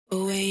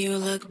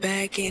look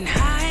back in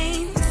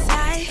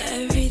hindsight,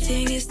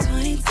 everything is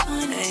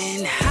 2020.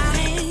 In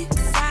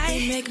hindsight,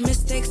 we make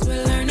mistakes,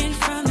 we're learning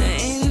from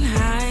it. In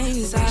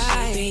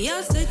hindsight, be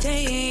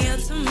yesterday and your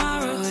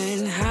tomorrow.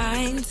 In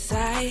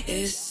hindsight,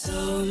 it's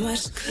so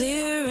much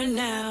clearer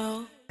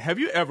now. Have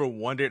you ever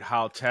wondered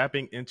how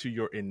tapping into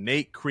your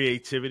innate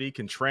creativity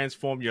can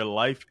transform your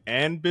life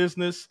and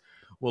business?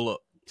 Well,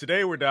 look,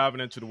 today we're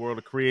diving into the world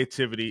of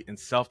creativity and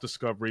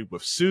self-discovery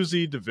with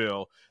Susie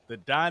deVille, the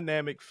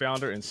dynamic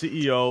founder and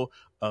CEO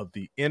of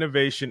the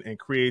Innovation and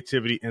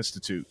Creativity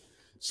Institute.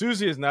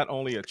 Susie is not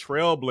only a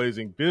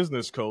trailblazing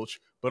business coach,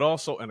 but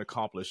also an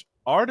accomplished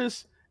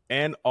artist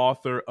and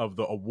author of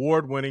the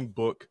award-winning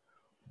book,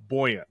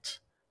 Buoyant,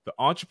 The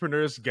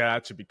Entrepreneur's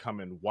Guide to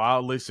Becoming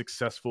Wildly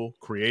Successful,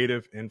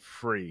 Creative, and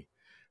Free.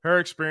 Her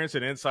experience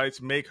and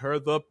insights make her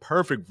the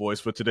perfect voice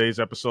for today's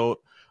episode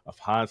of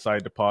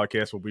Hindsight the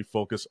Podcast, where we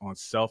focus on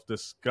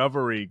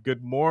self-discovery.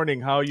 Good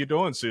morning. How are you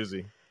doing,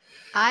 Susie?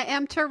 I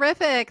am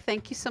terrific.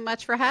 Thank you so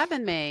much for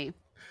having me.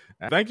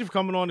 Thank you for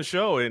coming on the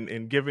show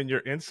and giving your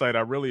insight. I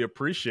really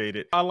appreciate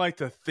it. I like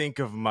to think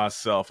of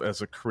myself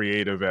as a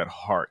creative at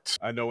heart.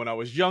 I know when I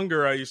was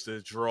younger, I used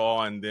to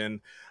draw, and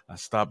then I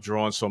stopped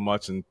drawing so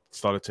much and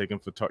started taking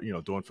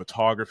doing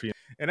photography.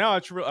 And now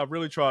I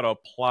really try to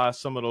apply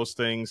some of those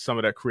things, some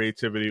of that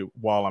creativity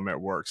while I'm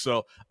at work.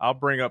 So I'll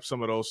bring up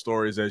some of those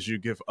stories as you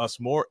give us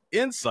more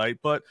insight,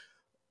 but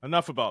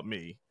enough about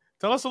me.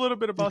 Tell us a little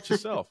bit about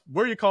yourself.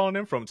 Where are you calling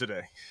in from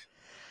today?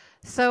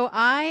 So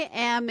I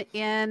am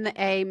in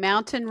a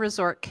mountain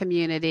resort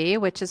community,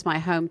 which is my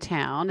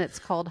hometown. It's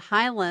called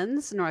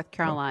Highlands, North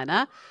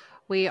Carolina.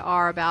 We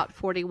are about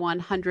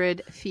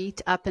 4,100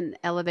 feet up in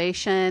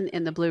elevation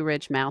in the Blue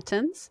Ridge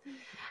Mountains.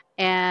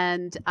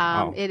 And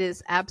It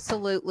is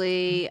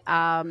absolutely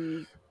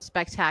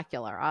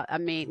spectacular. I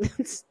mean,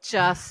 it's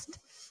just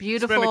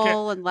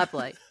beautiful and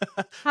lovely.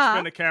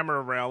 Spin the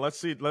camera around. Let's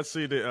see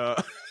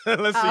the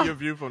let's see your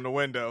view from the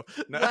window.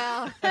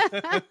 Well,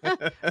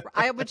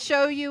 I would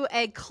show you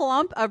a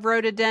clump of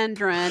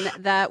rhododendron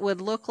that would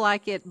look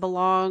like it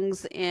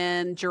belongs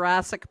in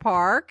Jurassic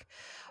Park,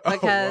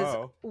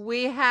 because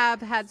we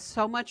have had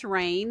so much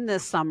rain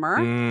this summer.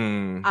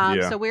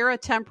 So we're a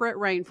temperate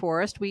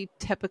rainforest. We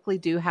typically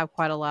do have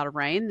quite a lot of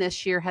rain.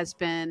 This year has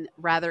been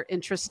rather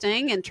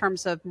interesting in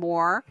terms of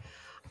more.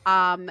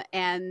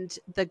 And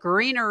the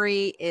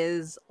greenery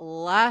is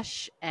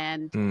lush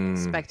and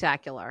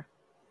spectacular.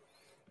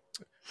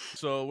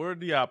 So we're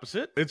the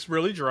opposite. It's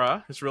really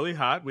dry. It's really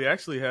hot. We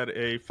actually had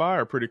a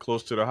fire pretty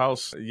close to the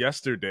house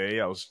yesterday.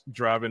 I was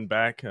driving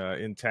back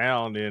in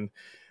town,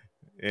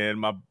 and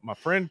my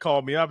friend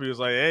called me up. He was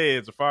like, "Hey,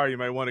 it's a fire. You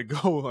might want to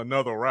go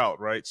another route,"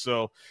 right?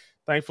 So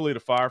thankfully the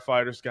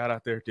firefighters got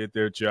out there, did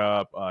their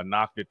job,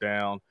 knocked it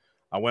down.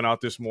 I went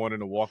out this morning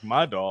to walk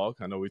my dog.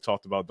 I know we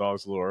talked about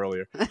dogs a little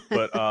earlier,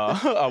 but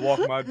I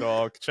walked my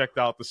dog, checked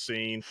out the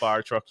scene.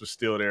 Fire trucks were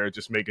still there,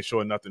 just making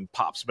sure nothing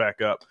pops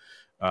back up.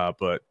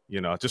 But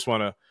I just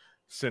want to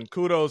send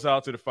kudos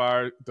out to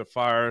the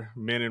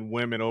firemen and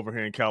women over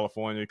here in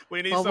California.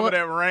 We need some of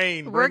that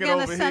rain. We're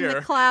going to send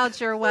the clouds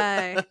your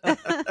way.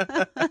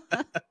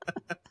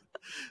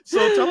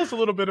 So tell us a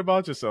little bit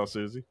about yourself,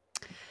 Susie.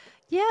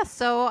 Yeah,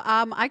 so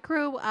I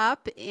grew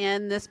up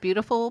in this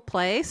beautiful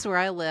place where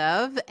I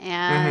live,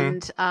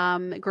 and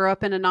grew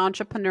up in an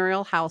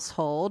entrepreneurial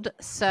household.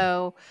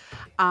 So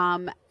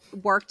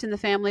worked in the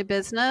family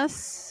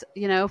business,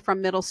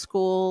 from middle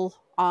school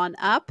on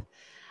up,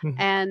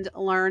 and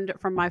learned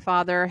from my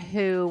father,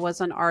 who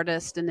was an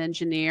artist, an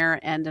engineer,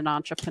 and an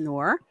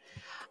entrepreneur.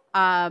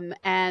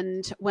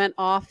 And went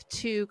off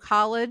to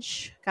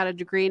college, got a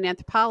degree in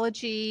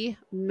anthropology,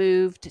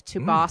 moved to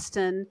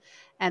Boston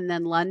and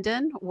then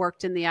London,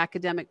 worked in the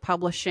academic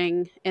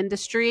publishing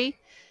industry,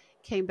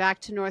 came back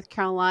to North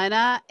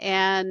Carolina,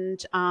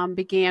 and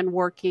began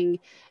working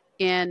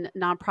in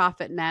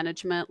nonprofit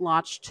management,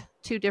 launched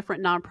 2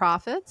 different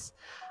nonprofits,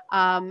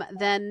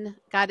 then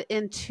got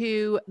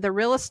into the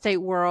real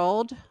estate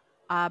world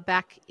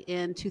back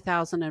in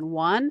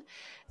 2001.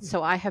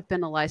 So I have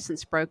been a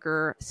licensed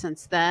broker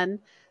since then.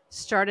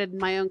 Started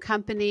my own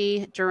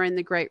company during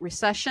the Great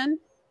Recession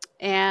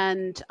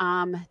and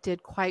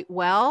did quite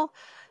well.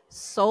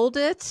 Sold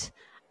it.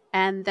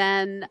 And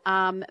then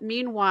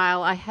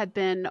meanwhile, I had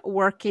been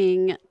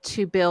working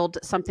to build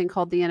something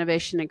called the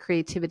Innovation and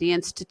Creativity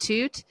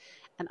Institute.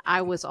 And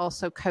I was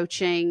also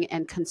coaching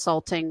and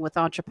consulting with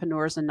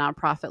entrepreneurs and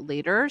nonprofit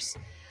leaders.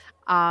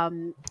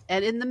 And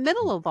in the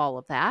middle of all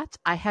of that,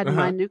 I had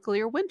my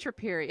nuclear winter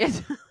period,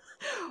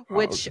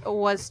 which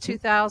was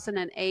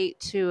 2008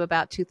 to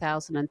about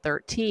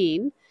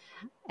 2013.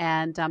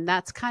 And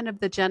that's kind of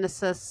the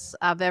genesis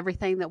of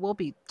everything that we'll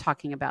be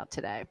talking about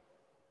today.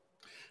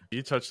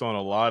 You touched on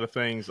a lot of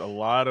things,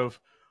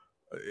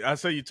 I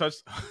say you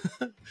touched,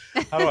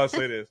 how do I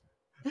say this?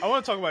 I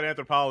want to talk about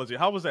anthropology.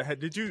 How was that?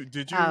 Did you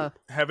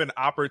have an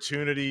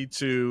opportunity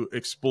to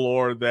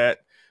explore that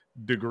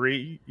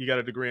degree? You got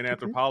a degree in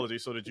anthropology.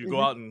 So did you go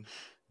out and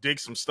dig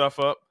some stuff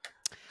up?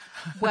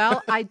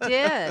 Well, I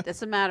did,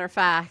 as a matter of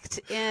fact.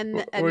 And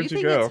you Where'd you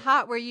think go? it's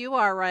hot where you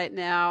are right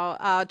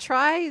now.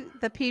 Try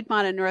the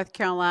Piedmont in North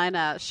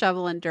Carolina,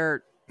 shoveling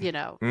dirt, 3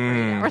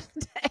 hours a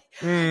day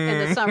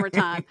in the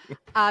summertime.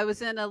 I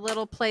was in a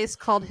little place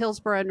called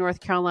Hillsborough, North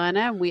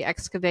Carolina, and we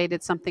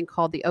excavated something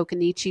called the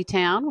Occoneechee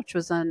town, which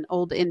was an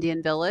old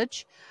Indian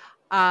village.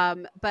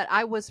 But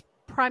I was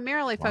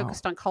primarily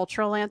focused on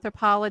cultural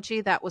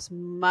anthropology. That was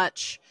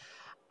much...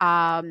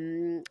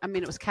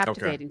 it was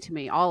captivating to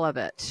me, all of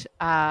it.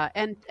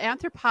 And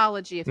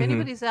anthropology, if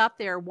anybody's out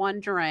there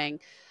wondering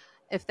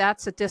if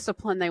that's a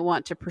discipline they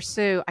want to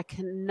pursue, I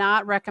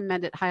cannot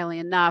recommend it highly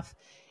enough.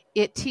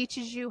 It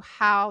teaches you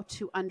how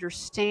to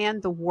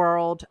understand the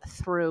world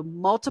through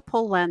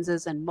multiple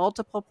lenses and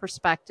multiple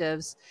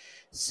perspectives.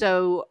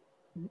 So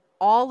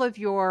all of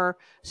your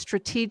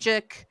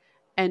strategic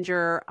and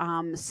your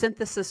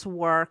synthesis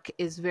work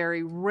is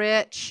very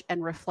rich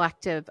and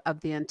reflective of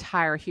the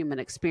entire human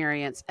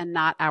experience and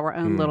not our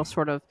own little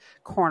sort of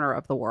corner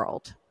of the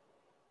world.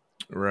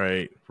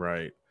 Right.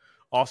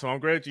 Awesome. I'm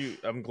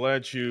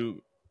glad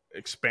you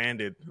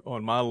expanded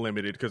on my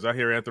limited, because I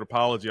hear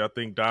anthropology, I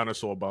think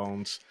dinosaur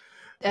bones.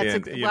 That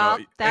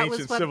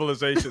ancient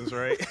civilizations,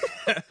 right?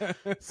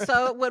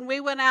 So when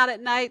we went out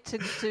at night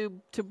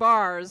to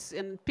bars,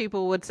 and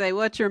people would say,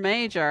 "What's your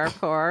major?"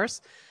 Of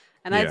course.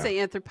 And I'd say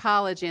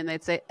anthropology, and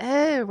they'd say,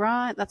 "Oh,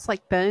 right, that's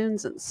like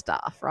bones and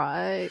stuff,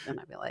 right?" And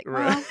I'd be like,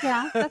 "Well,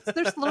 yeah,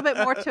 there's a little bit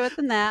more to it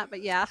than that,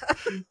 but yeah."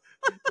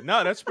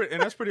 No, that's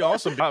pretty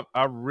awesome.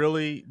 I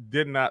really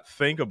did not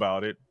think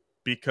about it,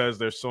 because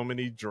there's so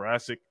many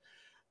Jurassic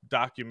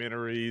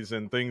documentaries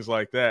and things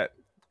like that,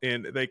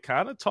 and they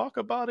kind of talk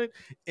about it.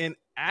 And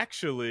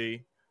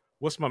actually,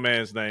 what's my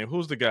man's name?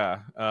 Who's the guy?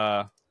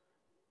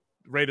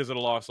 Raiders of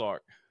the Lost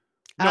Ark.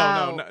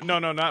 No,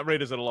 not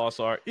Raiders of the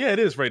Lost Ark. Yeah, it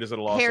is Raiders of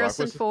the Lost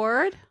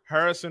Ark.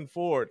 Harrison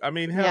Ford. I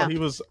mean, hell, he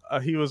was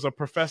a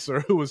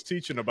professor who was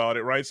teaching about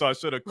it, right? So I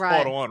should have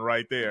caught on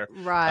right there.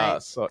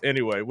 Right. So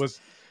anyway,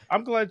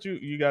 I'm glad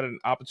you got an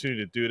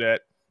opportunity to do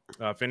that.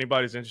 If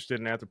anybody's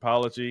interested in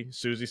anthropology,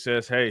 Susie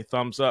says, "Hey,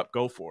 thumbs up,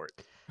 go for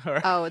it." All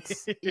right. Oh,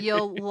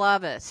 you'll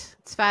love it.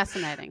 It's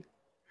fascinating.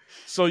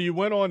 So you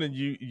went on and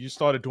you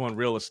started doing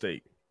real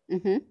estate.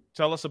 Mm-hmm.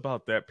 Tell us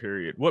about that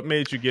period. What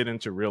made you get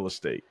into real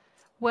estate?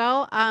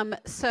 Well,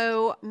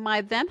 so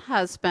my then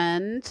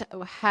husband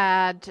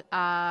had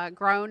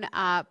grown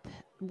up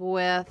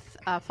with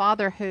a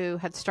father who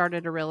had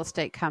started a real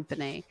estate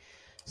company.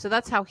 So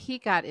that's how he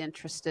got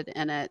interested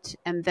in it.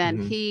 And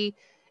then he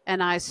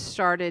and I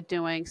started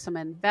doing some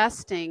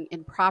investing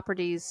in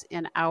properties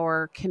in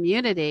our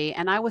community.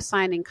 And I was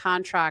signing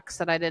contracts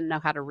that I didn't know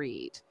how to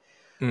read,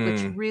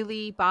 which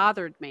really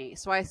bothered me.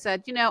 So I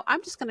said,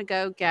 I'm just going to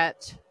go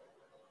get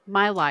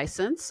my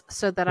license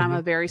so that I'm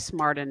a very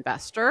smart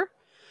investor.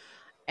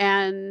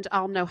 And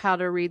I'll know how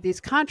to read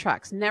these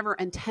contracts, never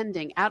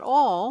intending at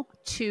all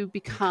to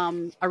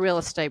become a real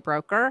estate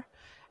broker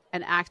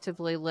and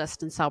actively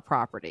list and sell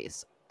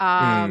properties.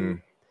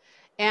 And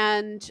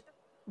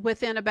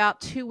within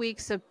about 2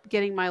 weeks of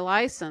getting my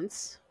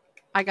license,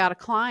 I got a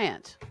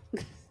client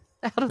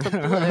out of the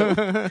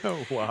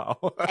blue.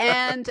 Wow.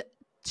 And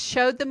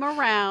showed them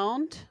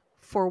around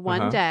for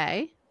one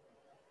day.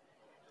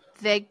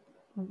 They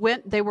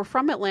were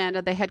from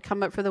Atlanta. They had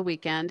come up for the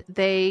weekend.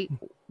 They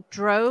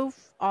drove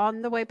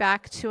on the way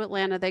back to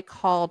Atlanta. They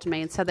called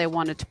me and said they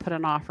wanted to put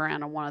an offer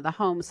in on one of the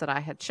homes that I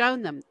had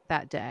shown them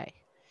that day.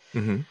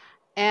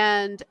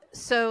 And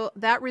so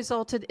that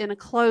resulted in a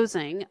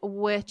closing,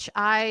 which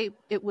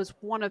it was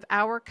one of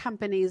our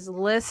company's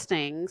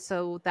listings.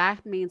 So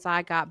that means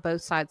I got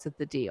both sides of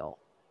the deal.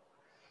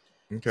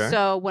 Okay.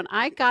 So when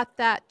I got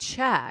that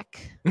check,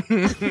 you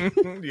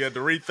had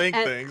to rethink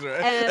things,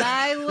 right? And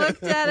I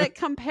looked at it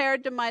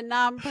compared to my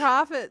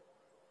nonprofit,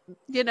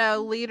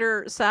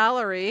 leader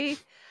salary.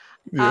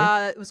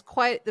 There was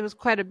quite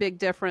a big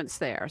difference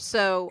there.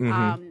 So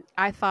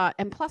I thought,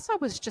 and plus I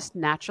was just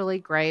naturally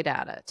great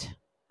at it.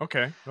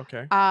 Okay.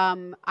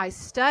 I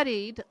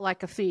studied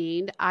like a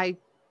fiend. I,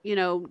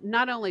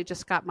 not only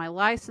just got my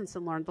license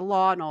and learned the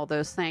law and all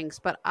those things,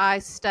 but I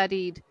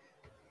studied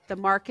the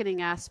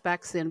marketing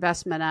aspects, the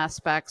investment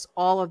aspects,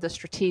 all of the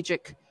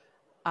strategic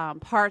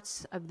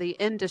parts of the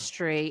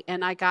industry.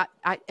 And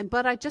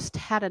but I just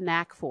had a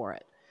knack for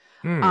it.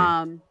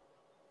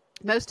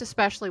 Most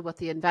especially with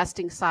the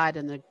investing side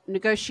and the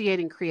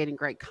negotiating, creating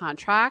great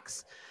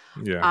contracts.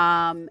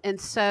 Yeah.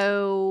 And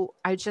so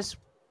I just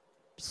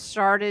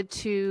started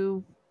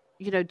to,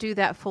 do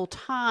that full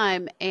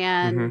time,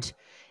 and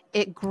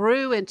it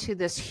grew into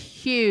this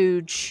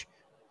huge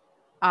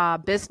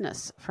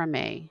business for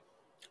me.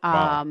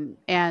 Wow.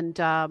 And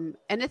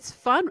it's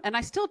fun. And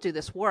I still do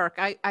this work.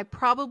 I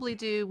probably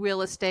do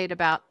real estate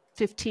about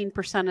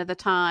 15% of the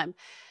time,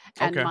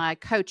 and my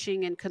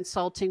coaching and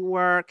consulting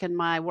work and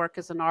my work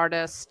as an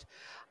artist,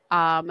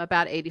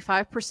 about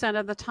 85%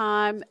 of the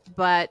time,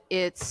 but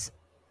it's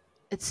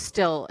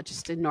still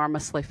just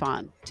enormously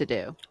fun to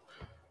do.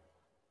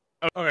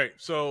 Okay.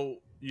 So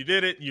you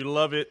did it. You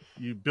love it.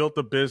 You built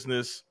the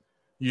business.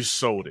 You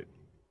sold it.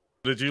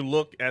 Did you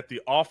look at the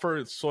offer?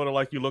 It's sort of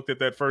like you looked at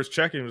that first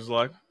check and was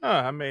like,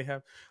 I may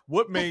have.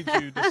 What made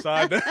you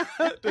decide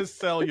to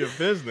sell your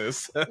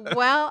business?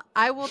 Well,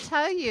 I will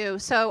tell you.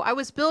 So I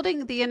was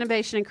building the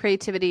Innovation and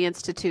Creativity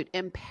Institute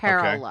in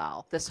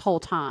parallel this whole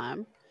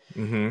time.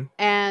 Mm-hmm.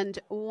 And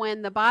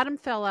when the bottom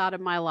fell out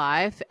of my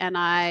life and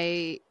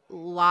I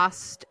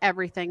lost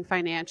everything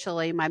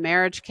financially, my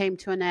marriage came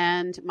to an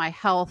end, my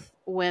health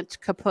went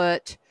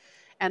kaput,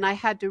 and I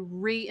had to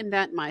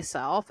reinvent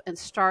myself and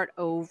start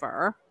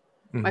over.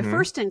 Mm-hmm. My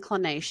first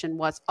inclination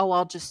was,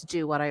 I'll just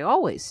do what I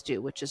always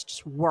do, which is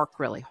just work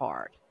really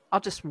hard. I'll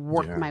just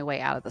work my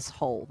way out of this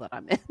hole that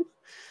I'm in.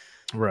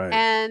 Right.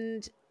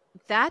 And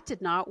that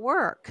did not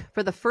work.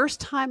 For the first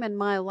time in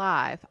my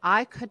life,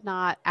 I could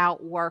not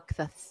outwork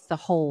the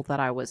hole that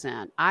I was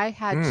in. I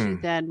had to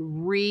then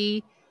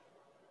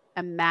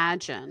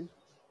reimagine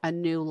a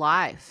new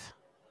life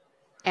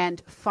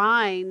and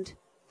find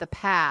the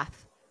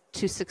path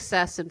to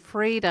success and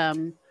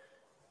freedom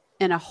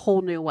in a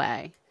whole new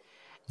way.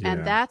 Yeah.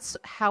 And that's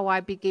how I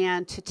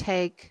began to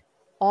take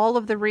all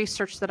of the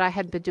research that I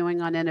had been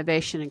doing on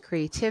innovation and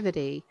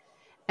creativity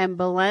and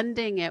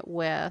blending it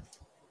with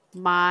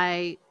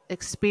my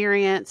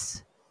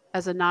experience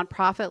as a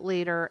nonprofit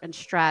leader and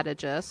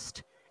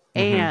strategist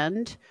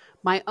and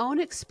my own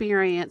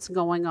experience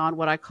going on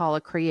what I call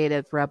a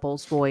creative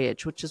rebel's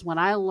voyage, which is when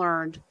I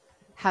learned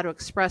how to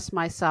express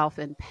myself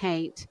in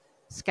paint,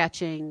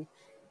 sketching,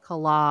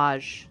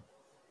 collage,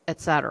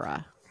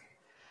 etc.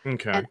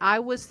 Okay. And I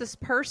was this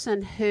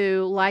person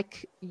who,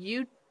 like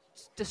you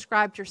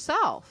described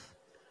yourself,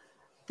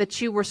 that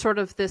you were sort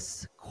of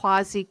this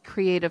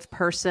quasi-creative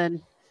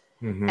person,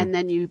 and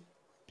then you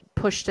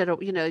pushed it,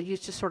 you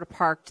just sort of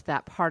parked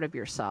that part of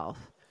yourself.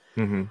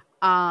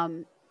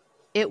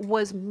 It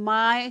was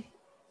my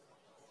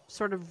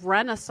sort of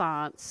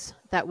renaissance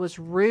that was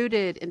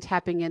rooted in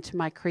tapping into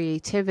my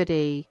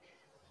creativity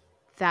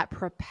that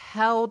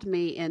propelled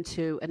me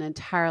into an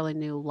entirely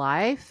new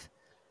life.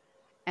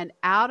 And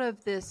out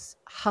of this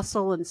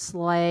hustle and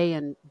slay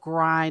and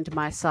grind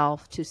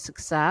myself to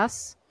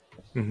success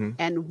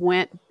and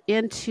went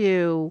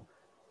into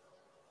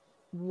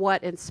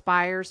what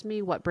inspires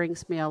me, what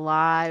brings me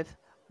alive,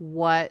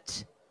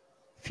 what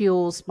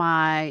fuels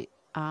my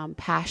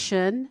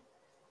passion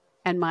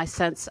and my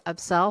sense of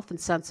self and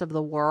sense of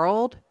the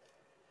world.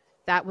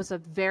 That was a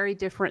very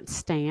different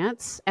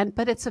stance,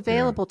 but it's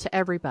available to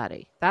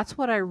everybody. That's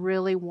what I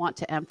really want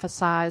to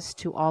emphasize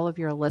to all of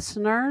your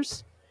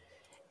listeners,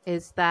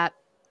 is that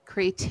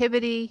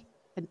creativity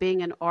and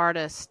being an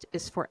artist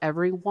is for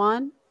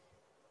everyone.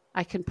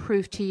 I can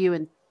prove to you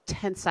in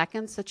 10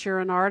 seconds that you're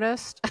an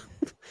artist.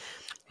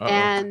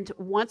 And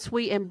once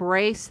we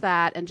embrace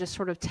that and just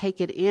sort of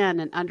take it in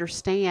and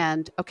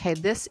understand, okay,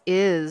 this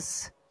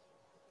is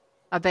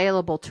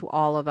available to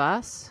all of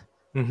us.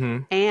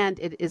 And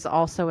it is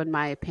also, in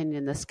my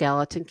opinion, the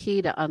skeleton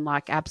key to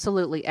unlock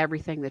absolutely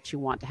everything that you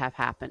want to have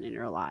happen in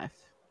your life.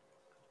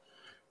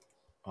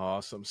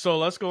 Awesome. So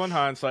let's go in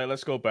hindsight.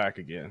 Let's go back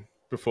again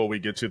before we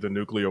get to the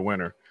nuclear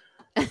winter.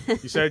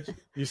 You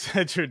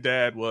said your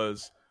dad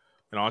was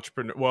an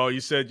entrepreneur. Well,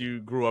 you said you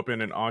grew up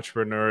in an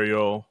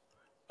entrepreneurial,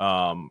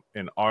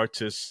 an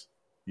artist.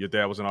 Your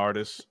dad was an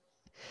artist.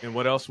 And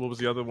what else? What was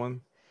the other one?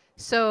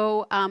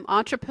 So,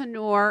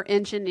 entrepreneur,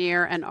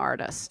 engineer, and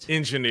artist.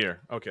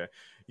 Engineer. Okay.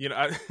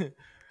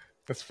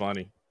 That's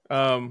funny.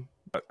 I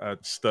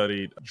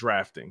studied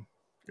drafting.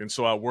 And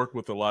so I worked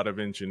with a lot of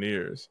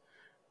engineers.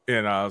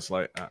 And I was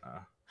like,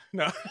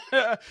 no,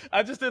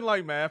 I just didn't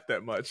like math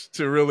that much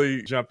to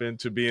really jump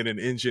into being an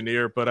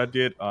engineer. But I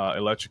did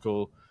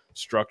electrical,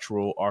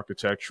 structural,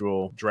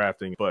 architectural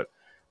drafting. But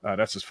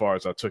that's as far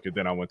as I took it.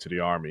 Then I went to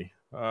the Army.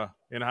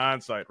 In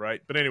hindsight,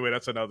 right? But anyway,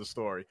 that's another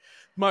story.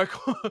 My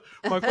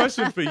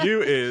question for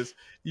you is,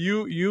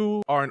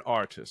 you are an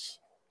artist.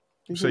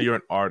 You say you're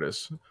an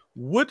artist.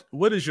 What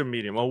is your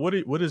medium, or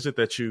what is it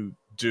that you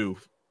do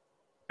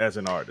as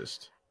an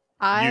artist?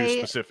 You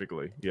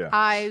specifically, yeah.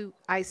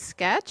 I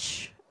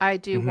sketch. I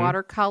do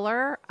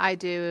watercolor. I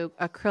do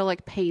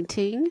acrylic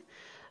painting.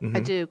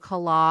 I do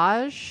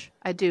collage.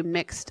 I do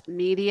mixed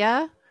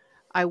media.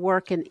 I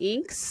work in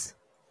inks.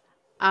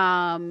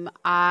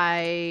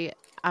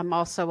 I'm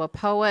also a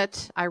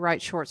poet. I write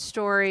short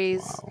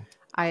stories. Wow.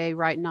 I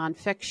write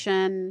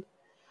nonfiction.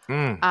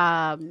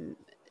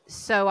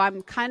 So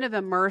I'm kind of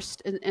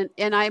immersed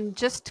and I'm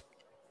just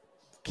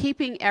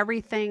keeping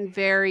everything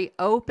very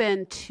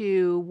open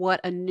to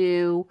what a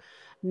new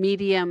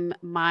medium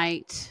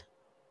might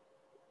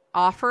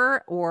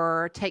offer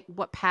or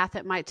what path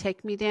it might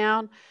take me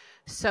down.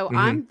 So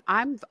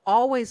I'm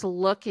always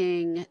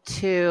looking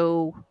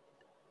to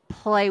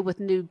play with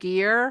new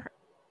gear,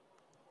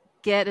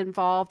 get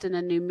involved in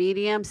a new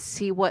medium,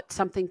 see what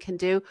something can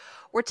do,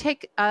 or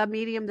take a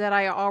medium that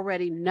I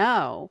already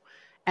know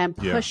and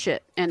push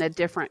it in a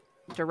different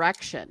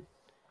direction.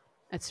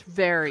 It's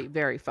very,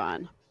 very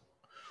fun.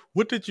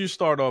 What did you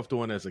start off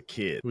doing as a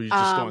kid? Were you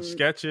just doing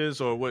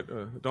sketches or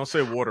what? Don't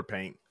say water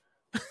paint.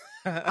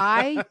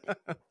 I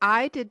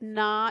did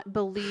not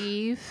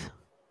believe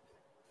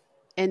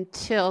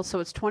until, so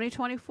it's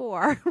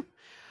 2024.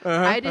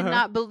 I did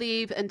not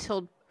believe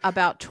until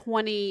about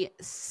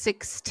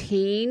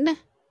 2016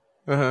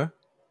 that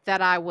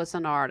I was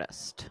an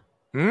artist.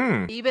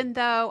 Even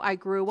though I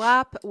grew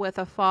up with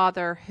a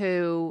father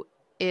who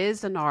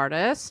is an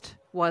artist,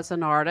 was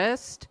an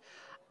artist,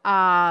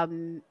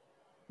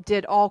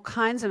 did all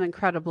kinds of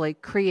incredibly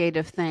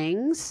creative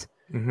things,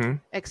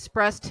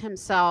 expressed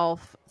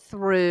himself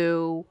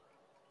through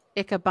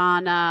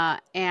Ikebana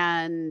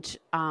and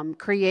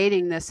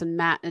creating this and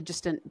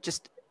just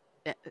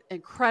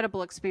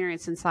incredible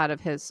experience inside of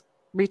his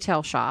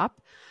retail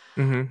shop.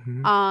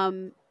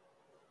 So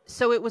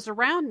it was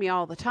around me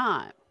all the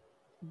time.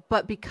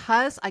 But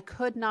because I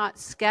could not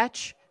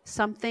sketch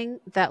something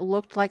that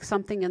looked like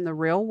something in the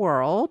real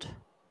world,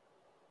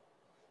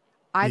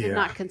 I did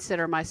not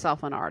consider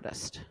myself an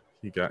artist.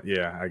 I got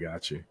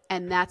you.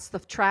 And that's the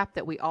trap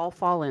that we all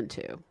fall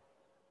into.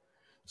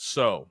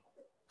 So,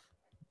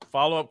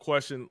 follow-up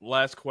question,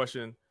 last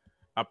question.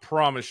 I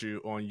promise you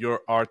on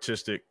your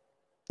artistic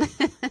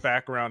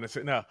background.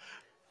 Now,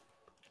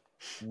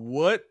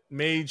 what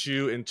made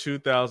you in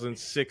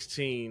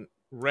 2016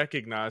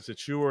 recognize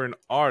that you were an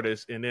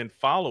artist? And then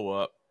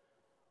follow-up,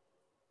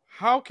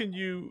 how can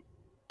you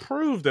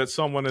prove that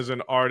someone is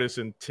an artist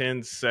in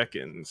 10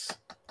 seconds?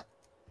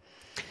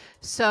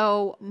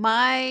 So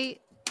my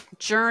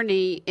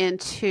journey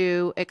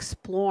into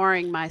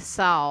exploring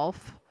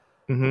myself,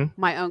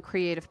 my own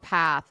creative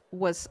path,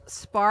 was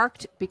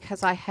sparked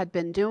because I had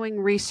been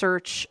doing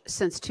research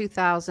since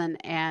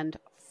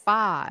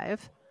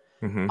 2005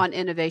 on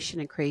innovation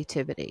and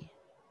creativity.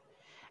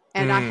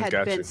 And I had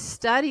been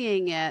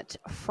studying it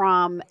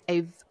from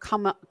a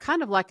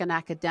kind of like an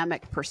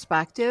academic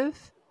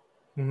perspective,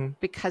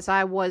 because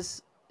I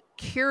was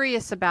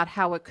curious about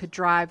how it could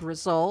drive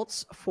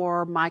results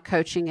for my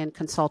coaching and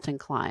consulting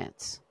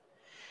clients.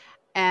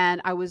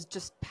 And I was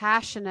just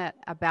passionate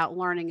about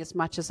learning as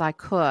much as I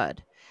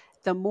could.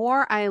 The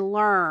more I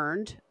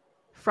learned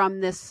from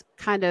this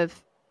kind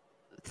of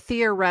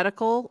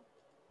theoretical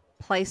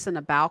place in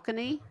a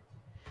balcony,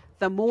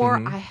 the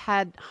more I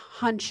had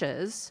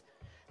hunches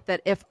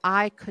that if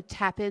I could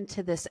tap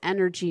into this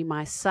energy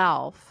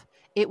myself,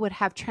 it would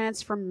have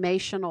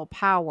transformational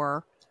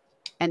power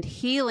and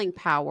healing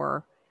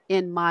power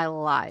in my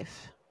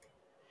life.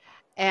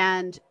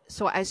 And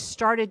so I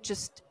started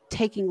just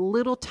taking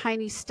little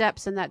tiny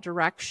steps in that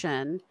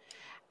direction,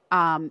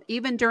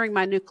 even during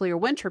my nuclear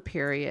winter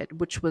period,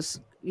 which was,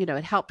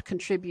 it helped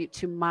contribute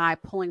to my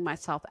pulling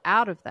myself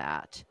out of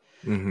that.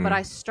 But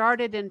I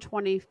started in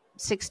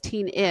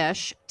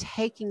 2016-ish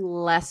taking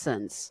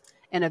lessons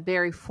in a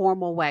very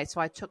formal way.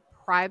 So I took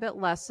private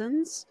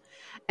lessons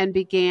and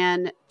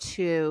began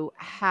to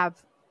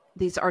have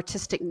these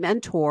artistic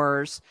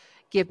mentors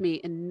give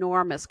me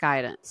enormous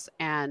guidance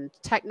and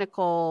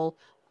technical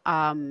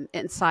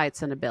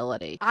insights and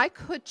ability. I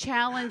could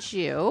challenge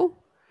you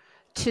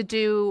to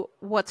do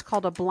what's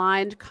called a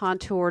blind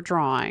contour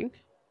drawing.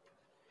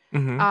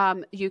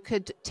 You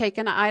could take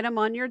an item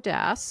on your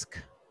desk.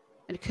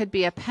 It could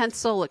be a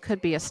pencil. It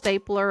could be a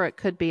stapler. It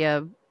could be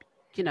a,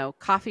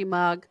 coffee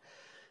mug,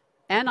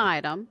 an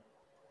item.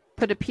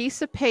 Put a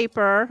piece of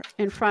paper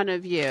in front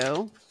of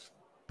you.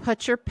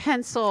 Put your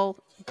pencil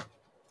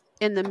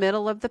in the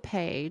middle of the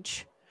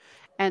page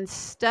and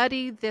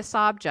study this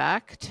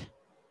object.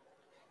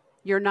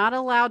 You're not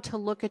allowed to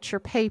look at your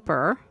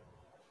paper.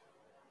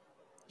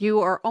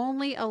 You are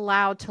only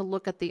allowed to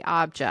look at the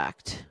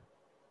object.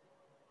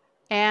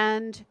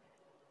 And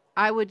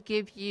I would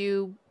give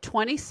you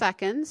 20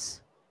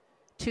 seconds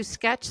to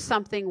sketch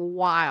something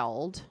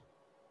wild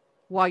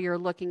while you're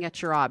looking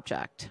at your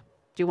object.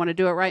 Do you want to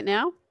do it right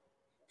now?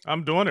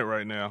 I'm doing it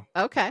right now.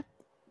 Okay.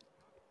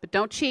 But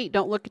don't cheat.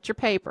 Don't look at your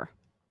paper.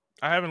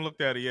 I haven't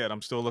looked at it yet.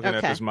 I'm still looking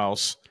at this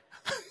mouse.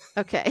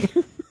 Okay.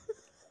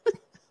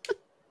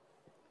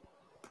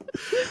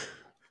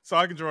 So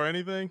I can draw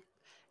anything?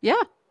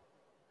 Yeah.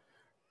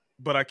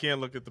 But I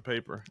can't look at the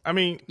paper. I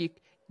mean...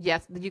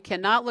 Yes, you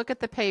cannot look at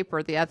the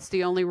paper. That's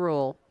the only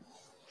rule.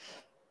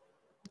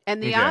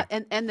 And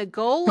the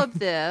goal of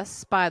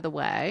this, by the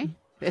way,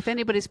 if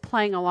anybody's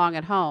playing along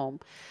at home,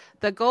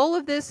 the goal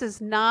of this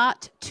is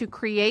not to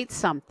create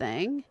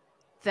something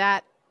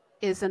that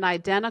is an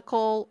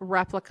identical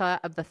replica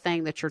of the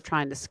thing that you're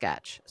trying to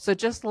sketch. So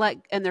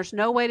and there's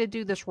no way to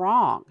do this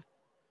wrong.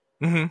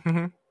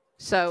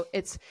 So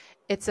it's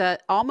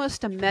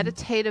almost a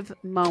meditative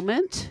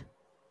moment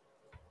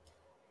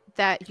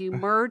that you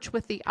merge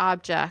with the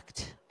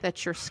object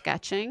that you're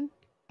sketching,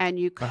 and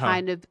you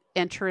kind of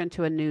enter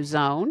into a new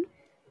zone.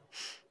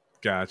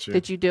 Gotcha.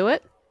 Did you do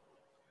it?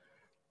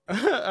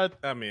 I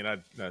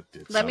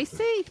did. Let me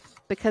see,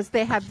 because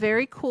they have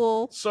very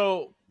cool.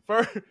 So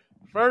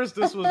first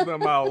this was the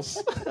mouse.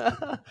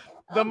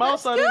 The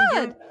mouse I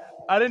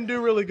didn't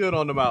do really good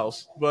on the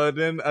mouse, but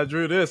then I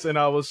drew this, and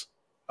I was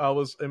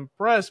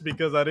impressed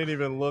because I didn't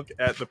even look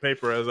at the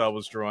paper as I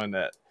was drawing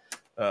that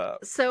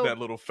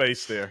little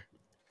face there.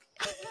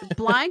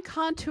 Blind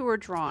contour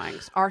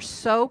drawings are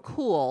so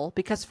cool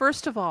because,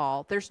 first of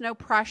all, there's no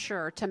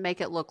pressure to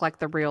make it look like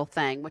the real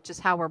thing, which is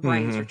how our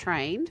brains are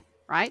trained,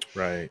 right?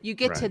 Right. You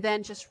get to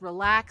then just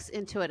relax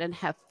into it and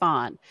have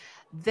fun.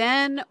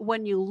 Then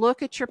when you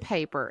look at your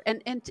paper,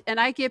 and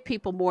I give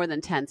people more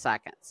than 10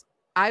 seconds.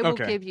 I will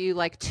give you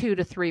like 2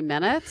 to 3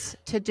 minutes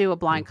to do a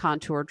blind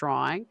contour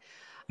drawing.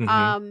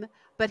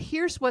 But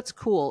here's what's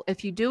cool.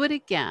 If you do it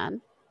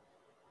again,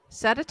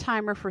 set a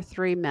timer for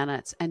 3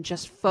 minutes and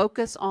just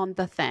focus on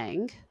the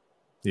thing.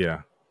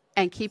 Yeah.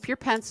 And keep your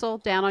pencil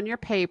down on your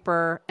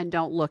paper and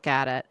don't look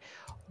at it.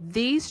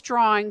 These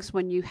drawings,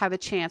 when you have a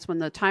chance, when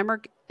the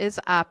timer is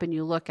up and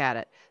you look at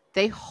it,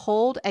 they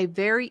hold a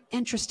very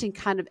interesting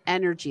kind of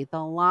energy.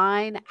 The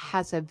line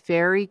has a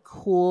very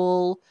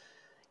cool,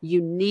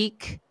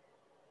 unique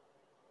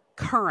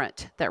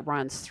current that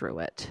runs through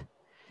it.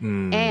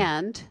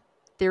 And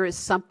there is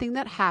something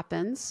that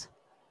happens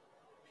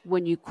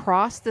when you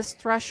cross this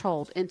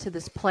threshold into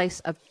this place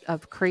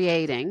of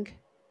creating,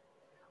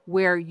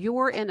 where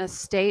you're in a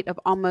state of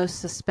almost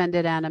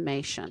suspended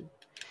animation.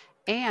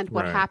 And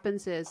what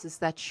happens is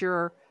that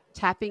you're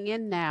tapping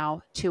in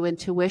now to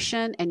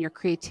intuition and your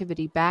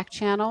creativity back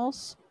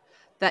channels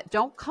that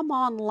don't come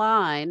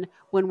online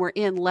when we're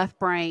in left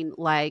brain,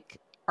 like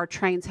our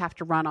trains have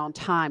to run on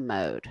time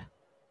mode.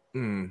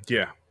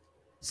 Yeah.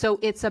 So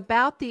it's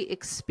about the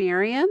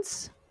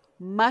experience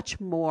much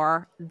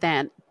more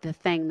than the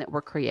thing that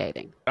we're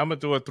creating. I'm going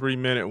to do a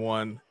 3-minute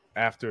one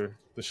after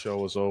the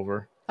show is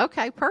over.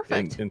 Okay,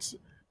 perfect.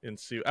 And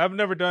see, I've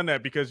never done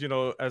that because, you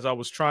know, as I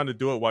was trying to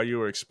do it while you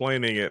were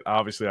explaining it,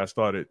 obviously I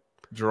started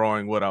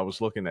drawing what I was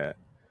looking at.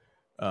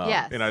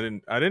 Yes. And I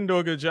didn't do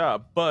a good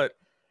job, but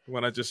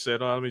when I just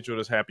said, oh, let me draw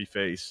this happy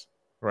face,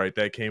 right,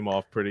 that came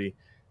off pretty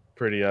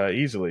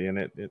easily. And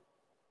it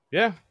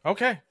yeah,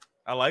 okay.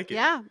 I like it.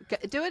 Yeah.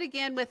 Do it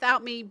again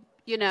without me,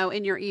 you know,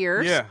 in your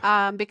ears.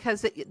 Yeah.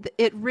 Because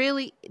it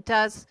really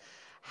does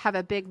have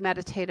a big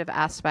meditative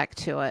aspect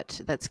to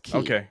it that's key.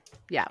 Okay.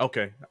 Yeah.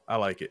 Okay. I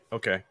like it.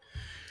 Okay.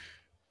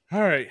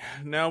 All right.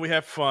 Now we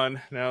have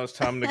fun. Now it's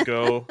time to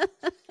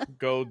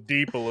go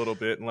deep a little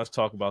bit, and let's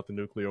talk about the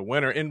nuclear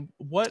winter. And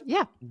what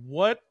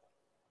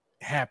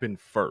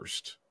happened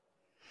first?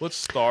 What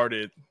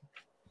started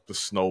the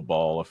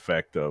snowball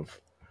effect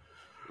of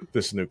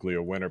this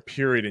nuclear winter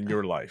period in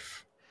your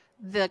life?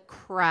 The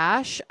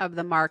crash of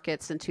the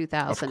markets in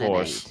 2008. Of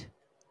course.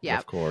 Yeah.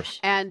 Of course.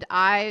 And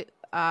I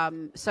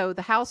so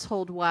the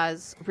household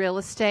was real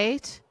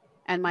estate,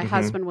 and my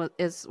husband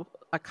is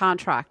a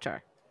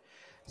contractor.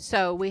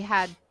 So we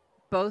had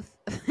both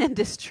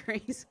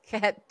industries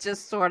get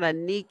just sort of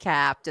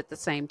kneecapped at the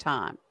same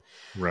time.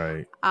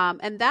 Right.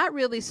 And that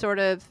really sort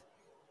of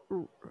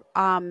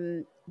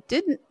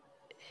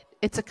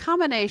it's a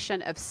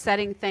combination of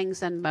setting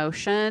things in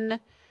motion,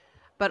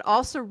 but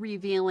also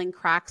revealing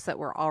cracks that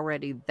were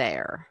already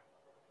there.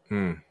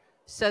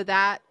 So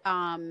that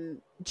the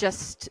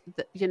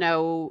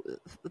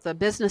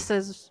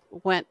businesses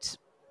went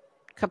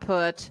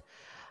kaput.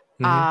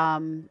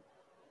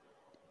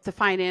 The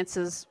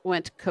finances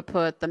went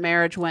kaput, the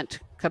marriage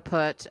went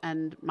kaput,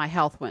 and my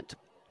health went,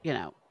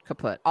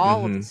 kaput.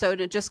 All of it. So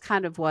it just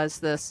kind of was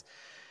this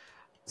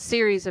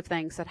series of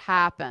things that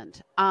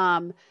happened.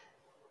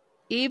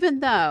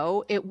 Even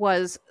though it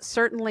was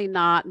certainly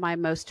not my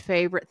most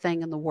favorite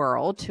thing in the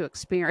world to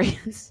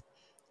experience,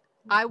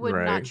 I would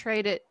not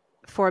trade it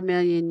for a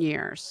million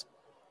years.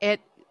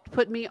 It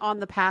put me on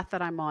the path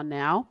that I'm on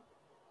now.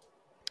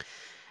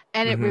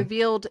 And it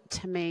revealed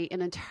to me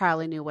an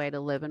entirely new way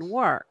to live and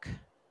work.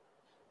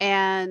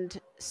 And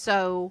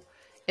so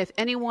if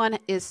anyone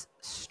is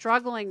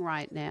struggling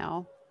right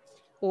now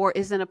or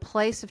is in a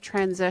place of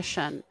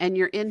transition and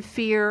you're in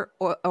fear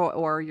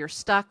or you're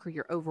stuck or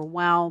you're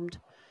overwhelmed,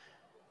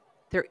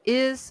 there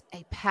is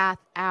a path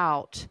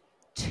out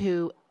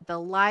to the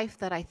life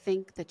that I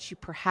think that you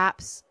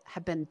perhaps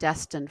have been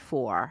destined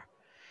for.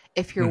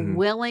 If you're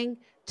willing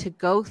to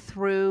go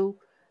through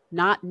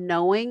not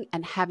knowing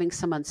and having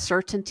some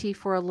uncertainty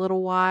for a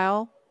little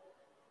while,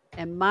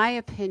 in my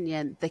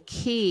opinion, the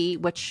key,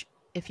 which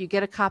if you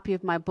get a copy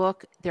of my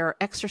book, there are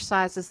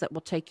exercises that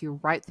will take you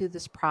right through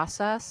this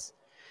process.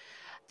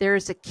 There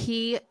is a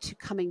key to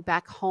coming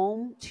back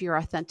home to your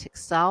authentic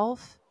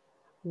self,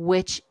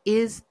 which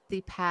is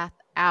the path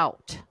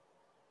out.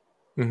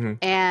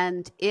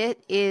 And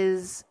it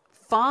is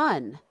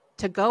fun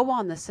to go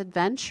on this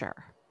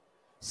adventure.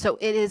 So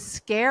it is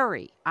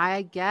scary.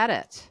 I get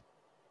it.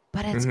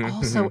 But it's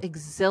also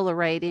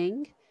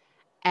exhilarating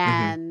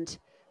and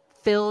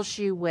fills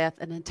you with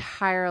an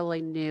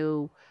entirely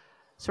new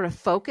sort of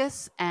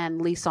focus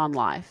and lease on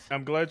life.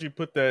 I'm glad you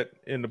put that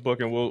in the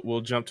book, and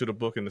we'll jump to the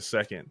book in a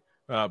second.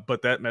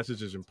 But that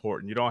message is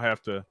important. You don't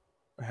have to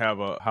have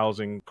a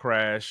housing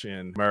crash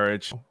and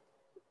marriage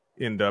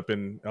end up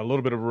in a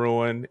little bit of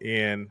ruin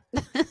and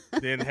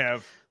then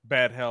have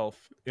bad health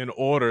in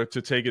order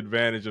to take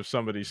advantage of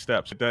some of these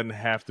steps. It doesn't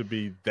have to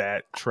be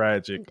that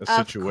tragic a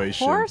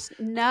situation. Of course,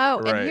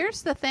 no. Right. And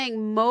here's the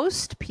thing.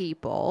 Most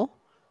people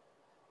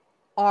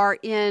are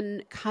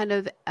in kind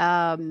of,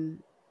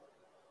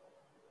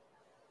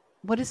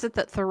 what is it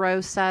that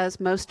Thoreau says?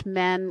 Most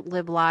men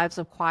live lives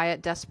of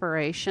quiet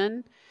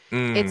desperation.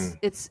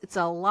 It's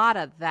a lot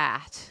of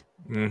that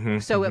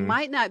So it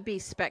might not be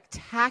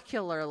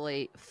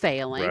spectacularly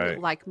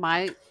failing like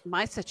my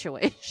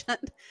situation.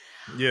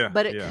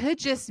 But it could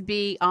just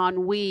be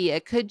ennui.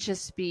 It could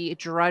just be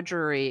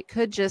drudgery. It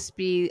could just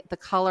be the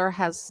color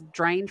has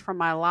drained from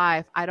my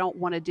life. I don't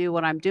want to do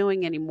what I'm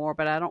doing anymore,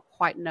 but I don't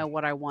quite know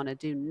what I want to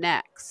do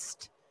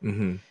next.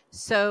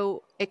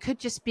 So it could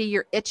just be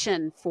you're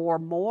itching for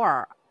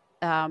more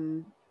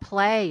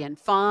play and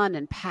fun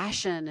and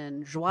passion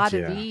and joie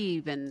de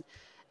vivre and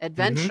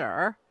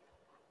adventure.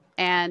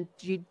 And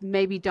you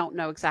maybe don't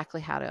know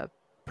exactly how to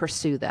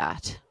pursue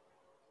that.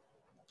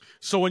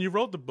 So when you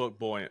wrote the book,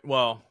 Buoyant,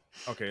 well,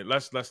 okay,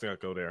 let's not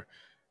go there.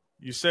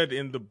 You said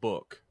in the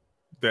book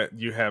that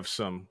you have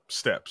some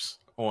steps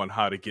on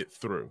how to get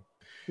through.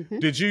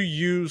 Did you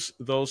use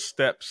those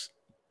steps?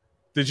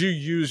 Did you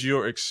use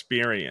your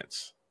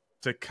experience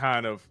to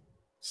kind of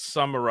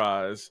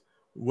summarize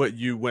what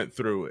you went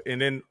through?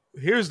 And then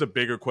here's the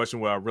bigger question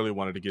where I really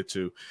wanted to get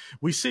to.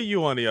 We see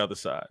you on the other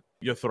side.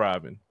 You're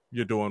thriving.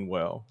 You're doing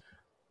well.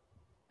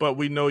 But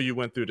we know you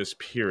went through this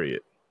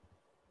period,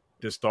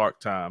 this dark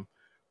time.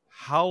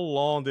 How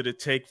long did it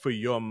take for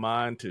your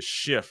mind to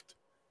shift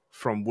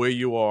from where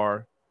you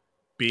are,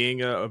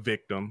 being a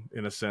victim,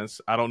 in a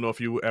sense? I don't know if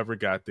you ever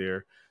got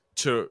there,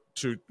 to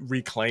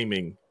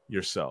reclaiming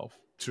yourself,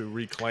 to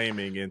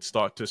reclaiming and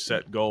start to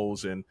set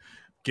goals and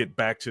get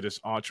back to this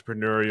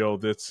entrepreneurial,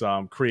 this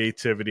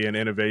creativity and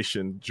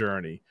innovation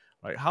journey.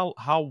 Like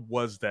how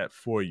was that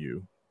for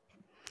you?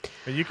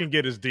 And you can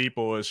get as deep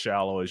or as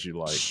shallow as you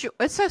like. Sure.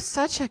 It's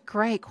such a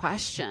great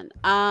question.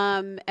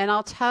 And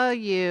I'll tell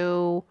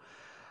you,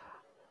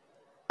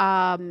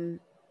 so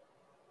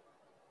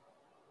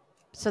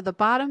the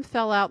bottom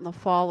fell out in the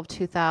fall of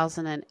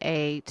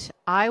 2008.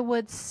 I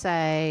would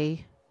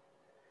say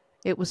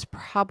it was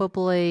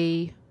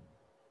probably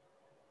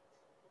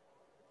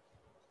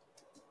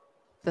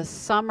the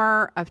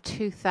summer of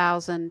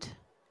 2000.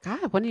 God,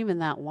 it wasn't even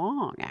that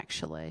long,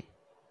 actually.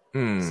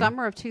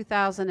 Summer of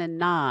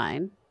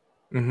 2009.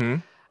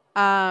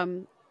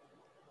 And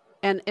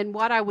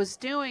what I was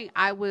doing,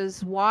 I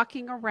was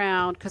walking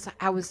around because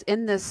I was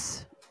in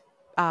this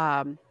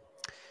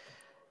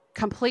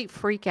complete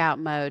freak out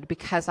mode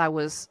because I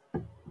was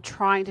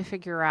trying to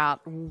figure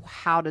out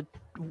how to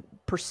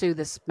pursue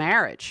this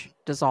marriage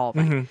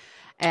dissolving.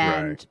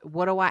 And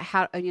what do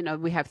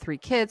we have 3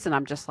 kids and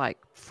I'm just like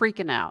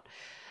freaking out.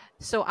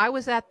 So I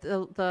was at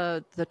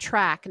the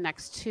track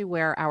next to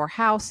where our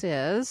house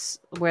is,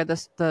 where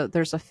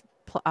there's a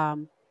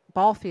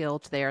ball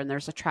field there, and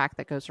there's a track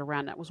that goes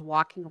around. I was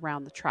walking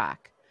around the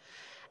track,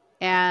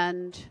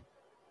 and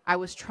I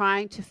was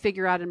trying to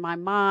figure out in my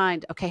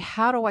mind, okay,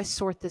 how do I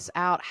sort this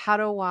out? How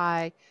do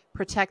I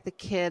protect the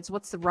kids?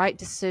 What's the right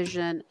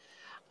decision?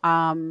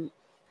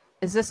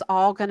 Is this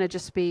all going to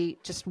just be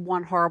just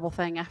one horrible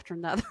thing after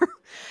another?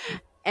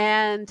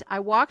 And I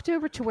walked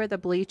over to where the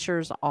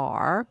bleachers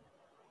are.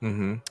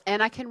 And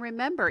I can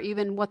remember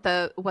even what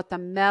the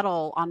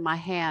metal on my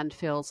hand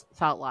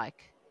felt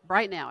like.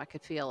 Right now, I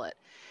could feel it.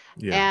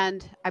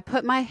 And I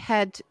put my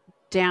head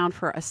down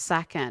for a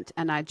second,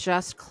 and I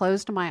just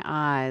closed my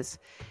eyes,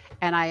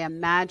 and I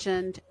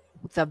imagined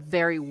the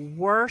very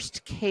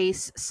worst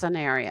case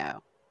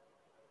scenario.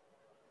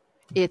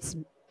 It's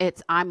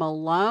I'm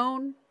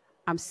alone.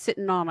 I'm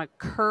sitting on a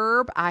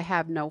curb. I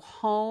have no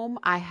home.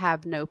 I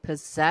have no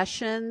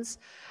possessions.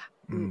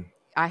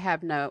 I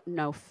have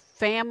no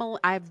family.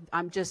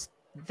 I'm just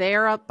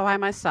there up by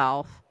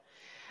myself.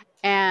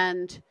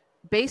 And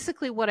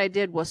basically what I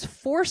did was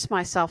force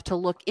myself to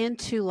look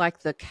into like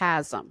the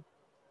chasm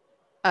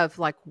of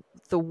like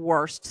the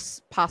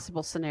worst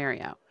possible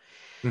scenario.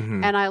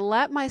 And I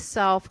let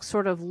myself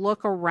sort of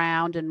look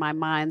around in my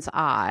mind's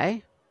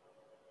eye.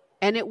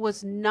 And it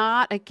was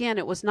not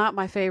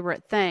my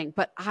favorite thing,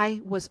 but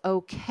I was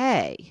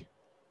okay.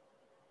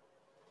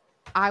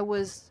 I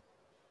was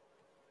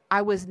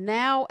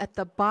now at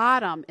the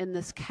bottom in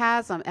this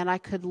chasm, and I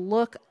could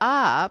look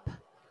up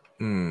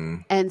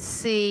and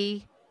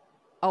see,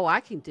 oh, I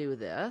can do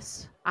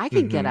this. I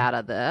can get out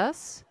of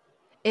this.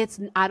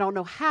 I don't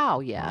know how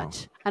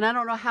yet, and I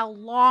don't know how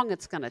long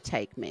it's going to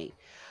take me,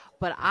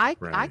 but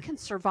I can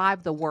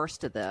survive the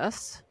worst of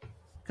this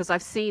because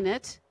I've seen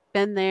it,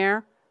 been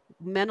there,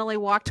 mentally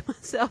walked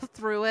myself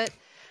through it.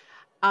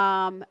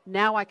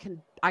 Now I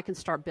can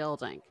start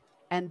building.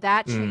 And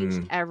that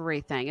changed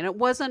everything. And it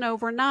wasn't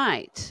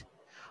overnight,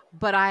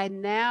 but I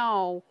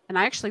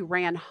actually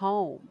ran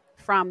home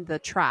from the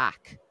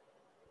track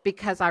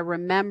because I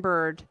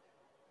remembered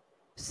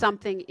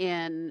something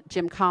in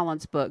Jim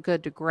Collins' book,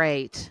 Good to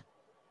Great,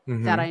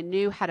 that I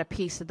knew had a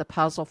piece of the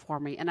puzzle for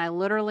me. And I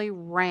literally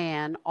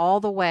ran all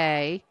the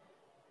way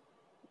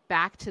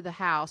back to the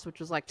house,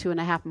 which was like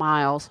 2.5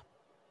 miles,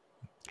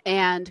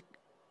 and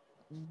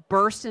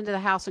burst into the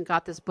house and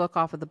got this book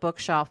off of the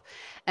bookshelf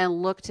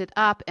and looked it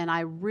up. And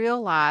I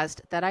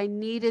realized that I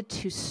needed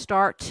to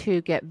start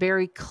to get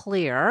very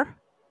clear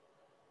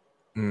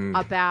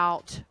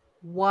about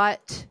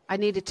what I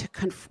needed to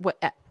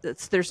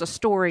there's a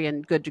story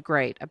in Good to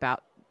Great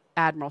about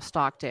Admiral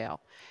Stockdale.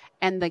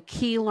 And the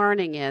key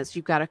learning is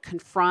you've got to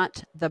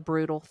confront the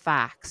brutal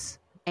facts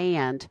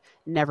and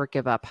never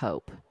give up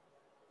hope.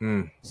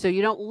 So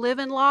you don't live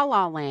in la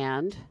la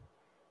land,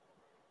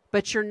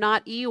 but you're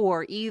not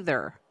Eeyore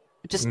either.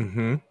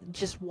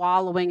 Just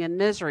wallowing in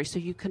misery. So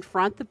you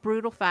confront the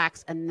brutal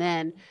facts and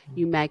then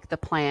you make the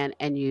plan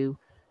and you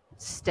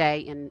stay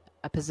in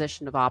a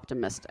position of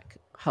optimistic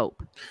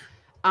hope.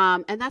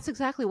 And that's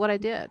exactly what I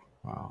did.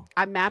 Wow.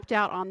 I mapped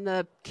out on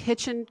the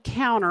kitchen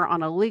counter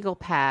on a legal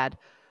pad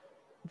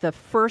the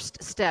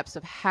first steps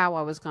of how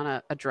I was going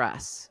to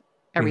address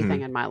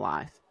everything in my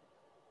life.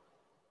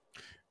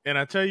 And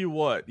I tell you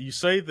what, you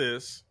say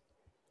this,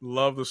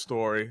 love the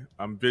story.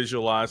 I'm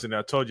visualizing.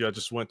 I told you I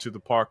just went to the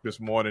park this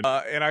morning,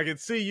 and I can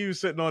see you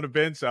sitting on the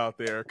bench out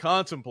there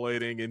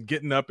contemplating and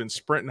getting up and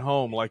sprinting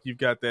home like you've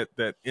got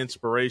that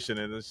inspiration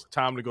and it's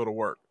time to go to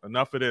work.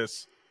 Enough of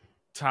this,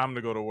 time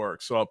to go to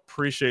work. So I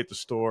appreciate the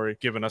story,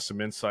 giving us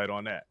some insight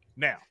on that.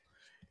 Now,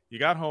 you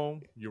got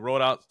home, you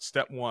wrote out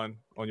step 1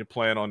 on your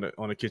plan on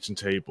the kitchen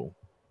table.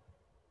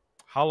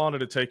 How long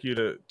did it take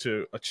you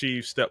to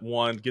achieve step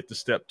 1, get to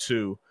step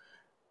 2?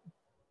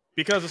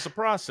 Because it's a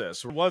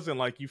process. It wasn't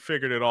like you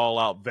figured it all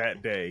out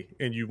that day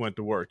and you went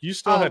to work. You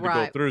still had to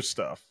go through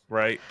stuff,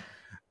 right?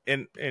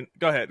 And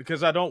go ahead,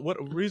 because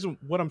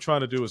what I'm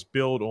trying to do is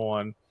build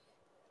on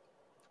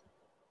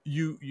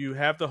you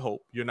have the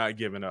hope, you're not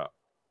giving up.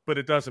 But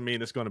it doesn't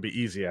mean it's going to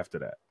be easy after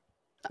that.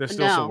 There's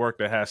still some work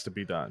that has to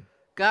be done.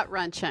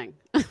 Gut-wrenching.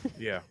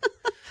 Yeah.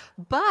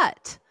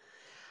 But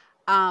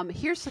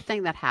here's the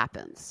thing that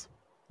happens.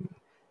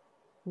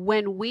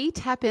 When we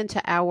tap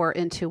into our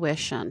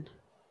intuition,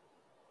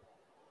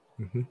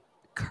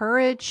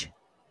 courage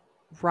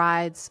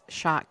rides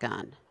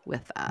shotgun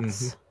with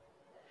us.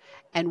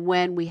 And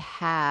when we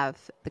have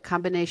the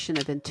combination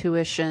of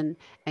intuition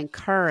and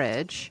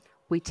courage,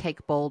 we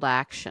take bold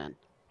action.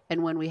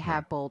 And when we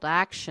have bold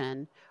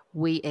action,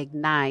 we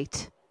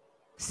ignite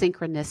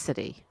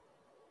synchronicity,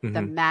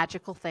 the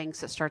magical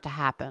things that start to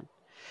happen.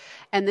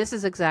 And this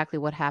is exactly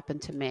what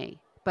happened to me.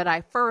 But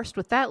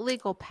with that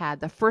legal pad,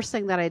 the first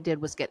thing that I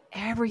did was get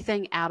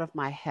everything out of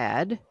my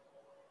head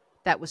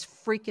that was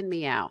freaking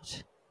me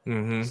out.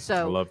 So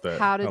I love that.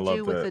 how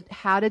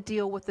to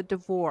deal with the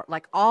divorce,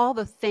 like all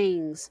the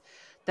things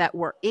that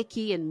were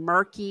icky and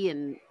murky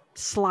and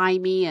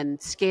slimy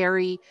and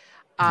scary.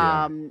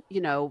 You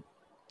know,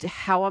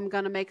 how I'm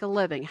going to make a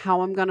living,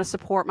 how I'm going to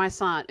support my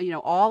son, you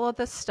know, all of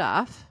this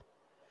stuff.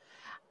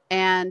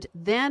 And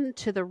then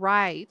to the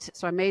right,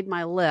 so I made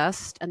my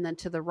list, and then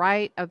to the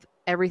right of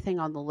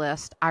everything on the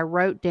list, I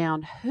wrote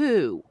down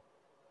who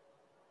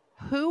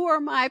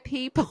are my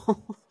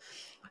people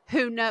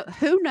who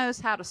knows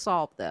how to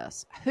solve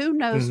this, who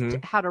knows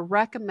how to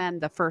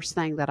recommend the first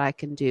thing that I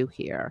can do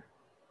here.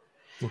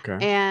 Okay.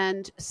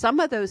 And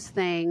some of those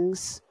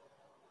things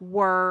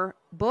were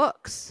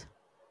books,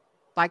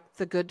 like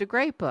the Good to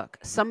Great book.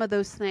 Some of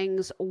those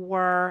things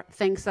were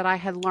things that I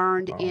had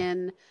learned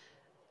in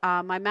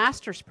my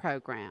master's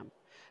program.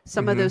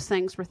 Some of those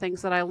things were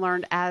things that I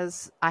learned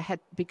as I had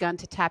begun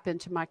to tap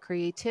into my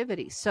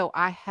creativity. So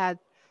I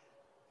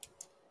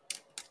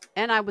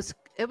was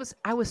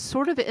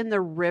sort of in the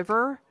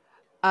river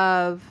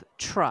of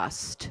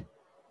trust.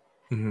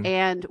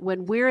 And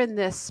when we're in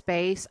this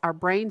space, our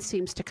brain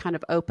seems to kind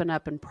of open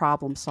up and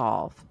problem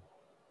solve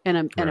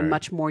in a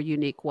much more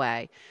unique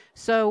way.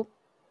 So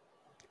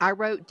I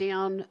wrote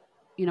down,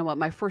 you know, what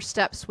my first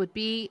steps would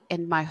be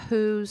and my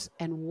who's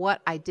and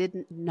what I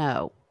didn't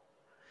know,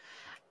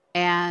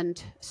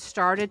 and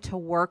started to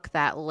work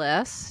that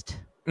list.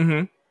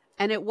 And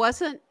it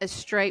wasn't a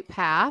straight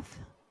path,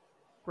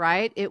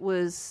 right? It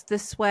was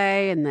this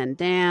way and then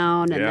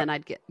down, and then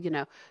I'd get, you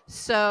know,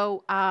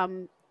 so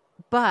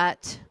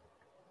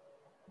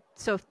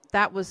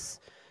that was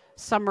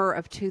summer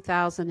of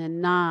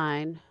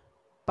 2009.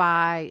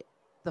 By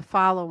the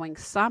following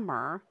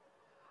summer,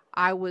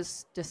 I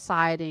was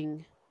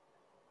deciding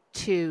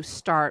to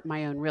start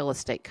my own real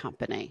estate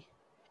company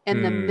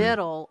in the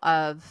middle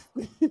of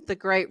the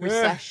Great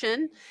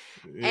Recession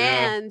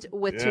and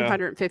with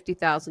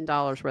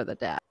 $250,000 worth of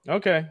debt.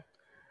 Okay.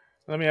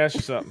 Let me ask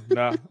you something.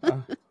 Now,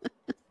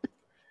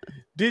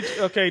 did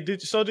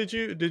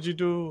you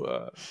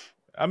do,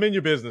 I'm in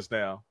your business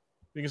now.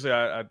 You can say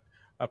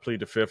I plead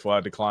the fifth or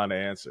I decline to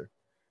answer.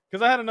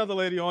 Because I had another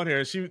lady on here,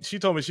 and she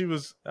told me she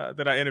was,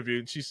 that I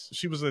interviewed,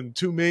 she was in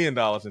 $2 million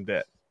in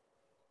debt.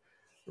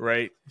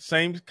 Right.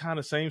 Same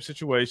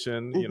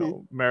situation, you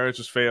know, marriage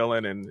was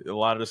failing and a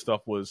lot of the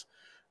stuff was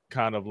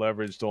kind of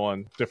leveraged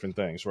on different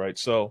things. Right.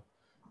 So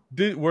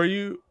did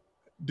you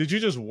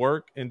just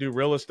work and do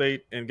real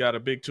estate and got a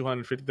big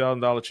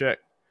 $250,000 check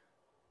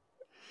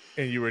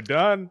and you were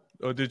done?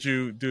 Or did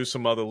you do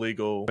some other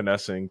legal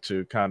finessing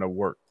to kind of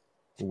work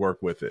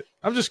with it?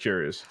 I'm just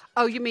curious.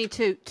 Oh, you mean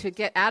to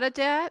get out of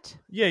debt?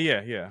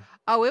 Yeah.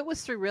 Oh, it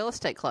was through real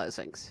estate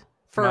closings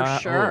for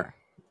sure.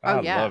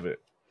 I love it.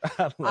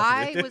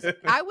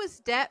 I was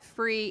debt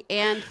free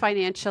and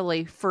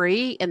financially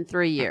free in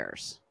 3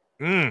 years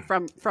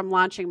from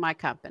launching my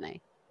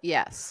company.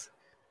 Yes.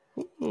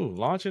 Ooh,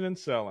 launching and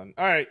selling.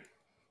 All right.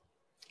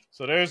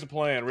 So there's the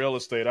plan, real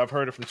estate. I've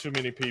heard it from too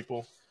many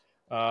people.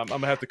 I'm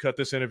going to have to cut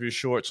this interview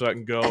short so I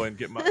can go and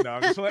get my... No,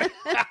 I'm just like...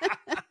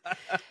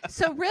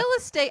 So real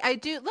estate,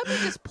 let me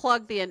just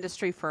plug the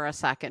industry for a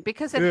second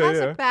because it has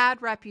a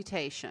bad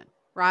reputation,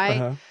 right?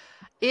 Uh-huh.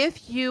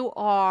 If you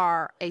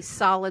are a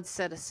solid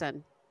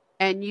citizen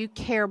and you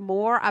care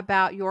more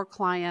about your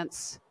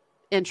clients'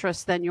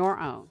 interests than your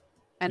own,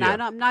 and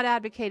I'm not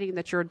advocating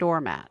that you're a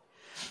doormat,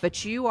 but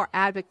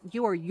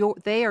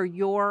they are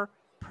your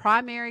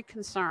primary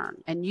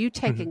concern, and you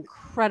take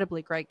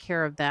incredibly great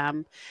care of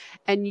them,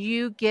 and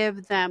you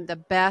give them the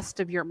best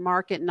of your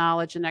market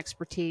knowledge and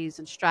expertise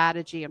and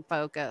strategy and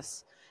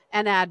focus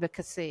and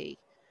advocacy.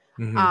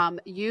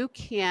 You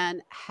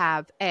can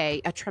have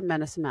a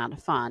tremendous amount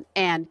of fun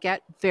and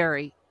get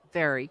very,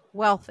 very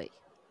wealthy.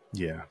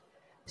 Yeah.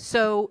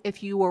 So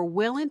if you are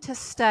willing to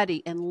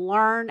study and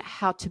learn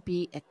how to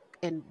be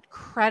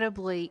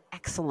incredibly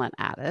excellent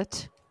at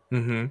it,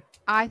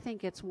 I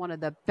think it's one of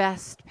the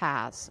best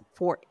paths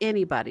for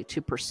anybody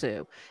to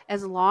pursue,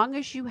 as long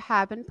as you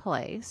have in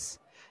place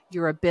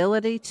your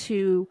ability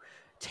to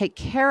take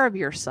care of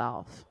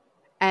yourself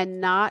and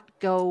not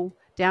go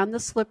down the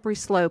slippery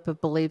slope of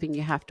believing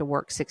you have to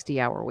work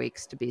 60-hour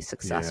weeks to be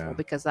successful,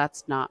 because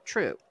that's not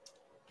true.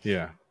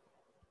 Yeah.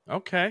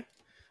 Okay.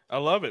 I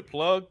love it.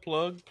 Plug,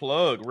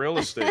 real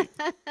estate.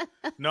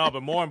 No,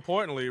 but more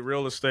importantly,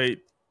 real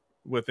estate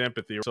with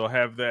empathy. So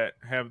have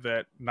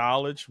that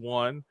knowledge,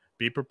 one,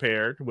 be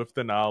prepared with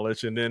the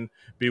knowledge, and then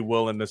be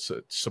willing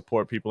to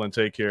support people and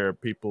take care of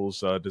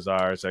people's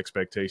desires,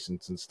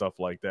 expectations, and stuff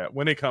like that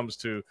when it comes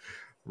to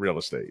real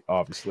estate,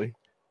 obviously.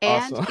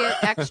 And awesome.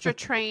 Get extra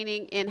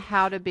training in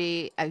how to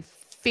be a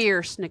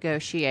fierce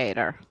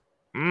negotiator.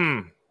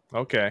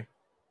 Okay.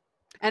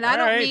 And I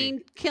don't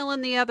mean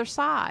killing the other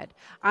side.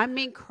 I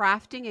mean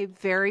crafting a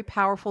very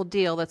powerful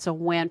deal that's a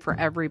win for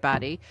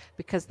everybody,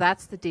 because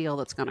that's the deal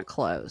that's going to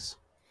close.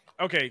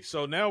 Okay,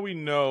 so now we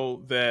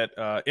know that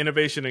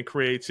Innovation and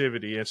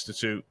Creativity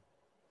Institute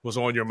was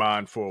on your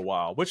mind for a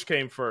while. Which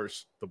came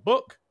first, the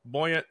book,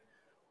 Buoyant,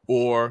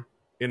 or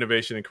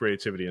Innovation and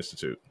Creativity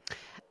Institute?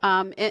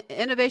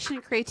 Innovation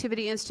and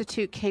Creativity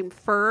Institute came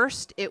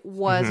first. It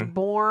was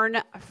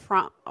born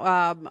from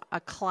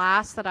a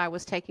class that I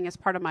was taking as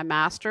part of my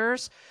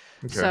master's.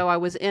 Okay. So I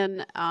was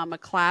in a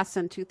class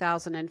in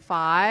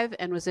 2005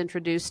 and was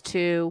introduced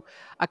to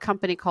a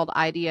company called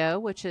IDEO,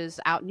 which is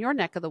out in your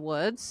neck of the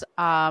woods,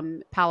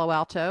 Palo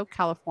Alto,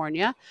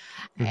 California.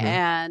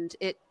 And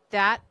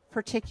that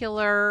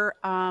particular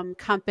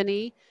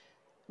company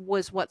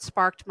was what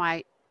sparked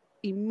my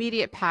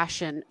immediate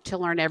passion to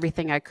learn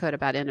everything I could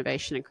about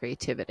innovation and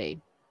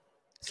creativity.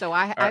 So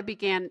I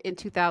began in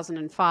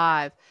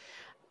 2005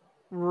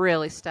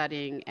 really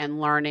studying and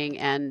learning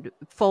and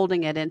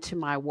folding it into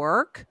my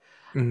work,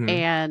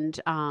 and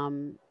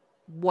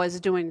was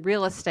doing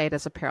real estate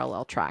as a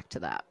parallel track to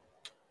that.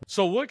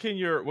 So what can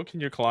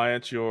your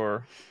clients,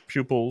 your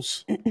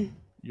pupils,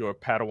 your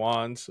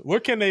Padawans,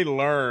 what can they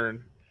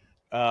learn,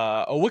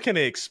 or what can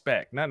they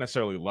expect? Not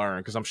necessarily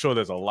learn, because I'm sure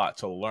there's a lot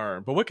to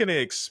learn, but what can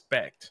they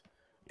expect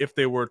if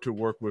they were to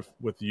work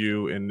with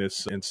you in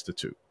this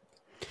institute?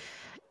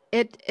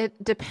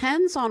 It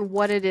depends on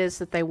what it is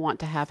that they want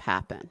to have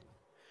happen.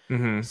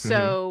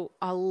 So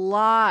a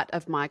lot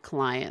of my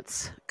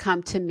clients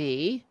come to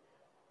me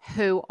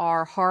who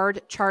are hard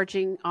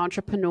charging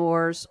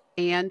entrepreneurs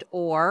and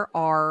or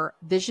are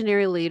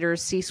visionary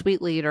leaders,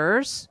 C-suite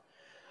leaders,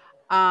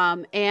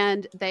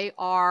 and they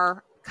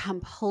are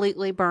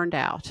completely burned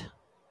out.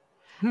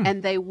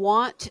 And they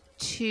want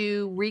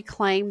to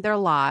reclaim their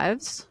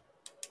lives,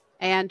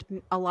 and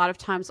a lot of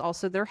times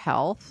also their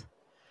health,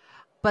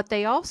 but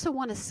they also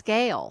want to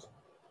scale.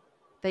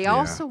 They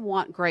also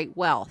want great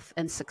wealth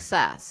and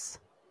success.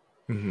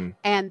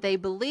 And they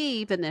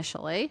believe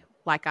initially,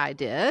 like I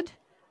did,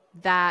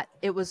 that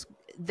it was,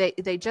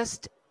 they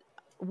just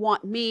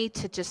want me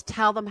to just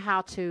tell them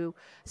how to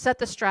set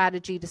the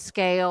strategy to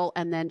scale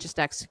and then just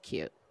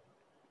execute.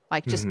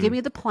 Like, just give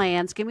me the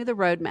plans, give me the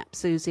roadmap,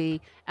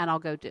 Susie, and I'll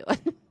go do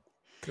it.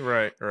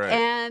 Right.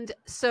 And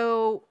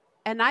so,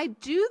 and I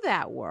do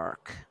that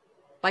work.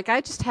 Like,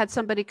 I just had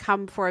somebody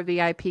come for a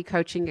VIP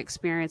coaching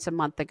experience a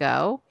month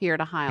ago here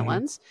to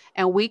Highlands,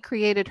 and we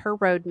created her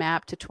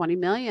roadmap to 20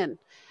 million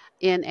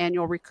in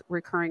annual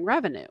recurring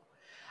revenue.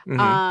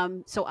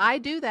 So I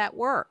do that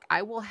work.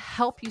 I will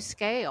help you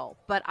scale,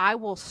 but I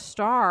will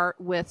start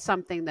with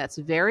something that's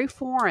very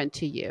foreign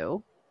to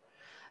you,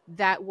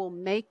 that will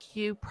make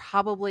you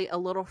probably a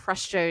little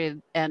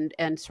frustrated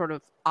and sort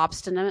of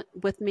obstinate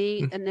with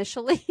me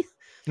initially.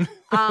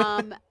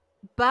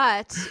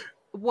 But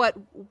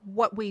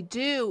what we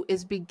do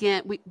is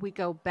we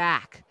go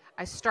back.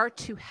 I start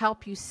to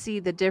help you see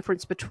the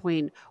difference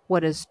between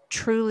what is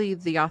truly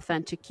the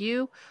authentic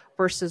you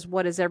versus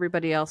what is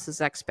everybody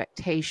else's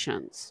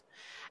expectations.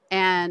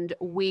 And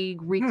we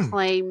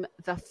reclaim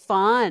the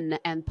fun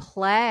and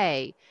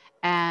play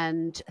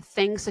and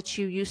things that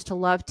you used to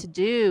love to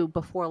do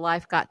before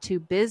life got too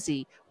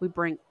busy. We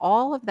bring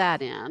all of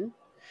that in.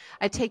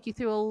 I take you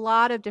through a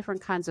lot of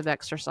different kinds of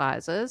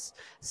exercises.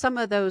 Some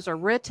of those are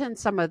written,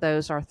 some of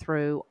those are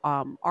through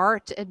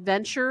art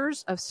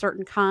adventures of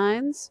certain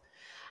kinds.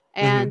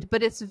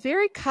 But it's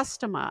very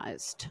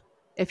customized.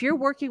 If you're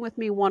working with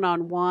me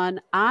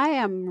one-on-one, I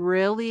am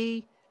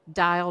really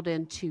dialed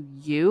into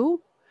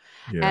you.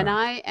 Yeah. And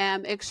I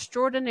am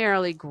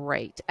extraordinarily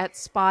great at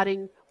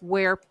spotting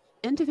where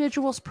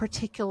individuals'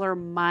 particular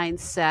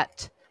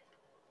mindset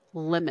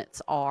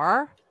limits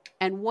are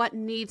and what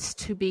needs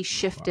to be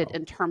shifted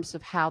in terms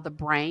of how the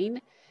brain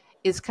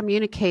is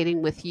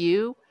communicating with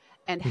you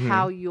and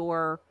how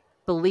you're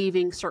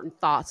believing certain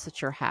thoughts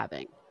that you're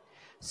having.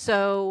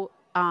 So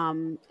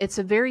it's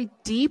a very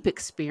deep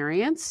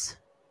experience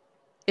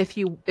if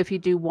you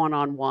do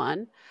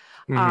one-on-one.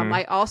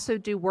 I also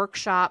do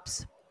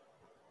workshops.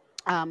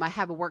 I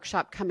have a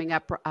workshop coming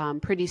up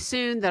pretty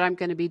soon that I'm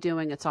going to be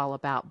doing. It's all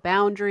about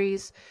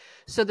boundaries.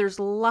 So there's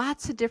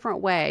lots of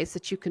different ways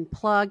that you can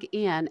plug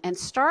in and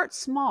start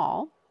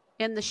small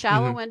in the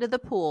shallow end of the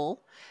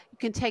pool. You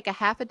can take a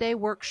half a day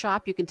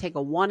workshop. You can take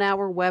a 1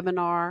 hour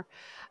webinar,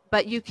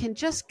 but you can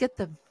just get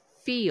the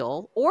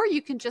feel, or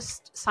you can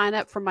just sign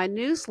up for my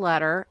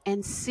newsletter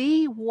and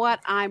see what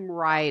I'm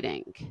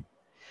writing,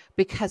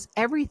 because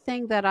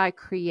everything that I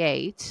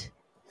create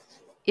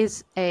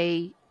is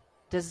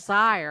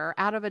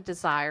out of a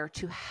desire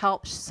to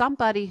help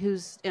somebody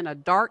who's in a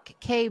dark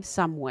cave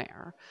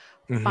somewhere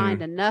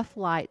find enough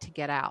light to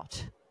get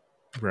out.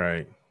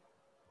 Right.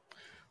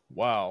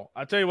 Wow.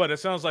 I tell you what, it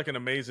sounds like an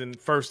amazing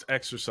first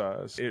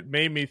exercise. It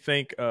made me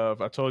think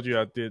of, I told you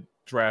I did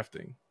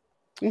drafting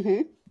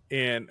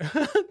and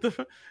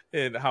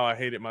and how I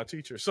hated my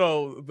teacher.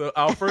 So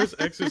our first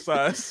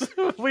exercise,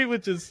 we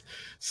would just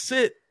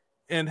sit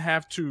and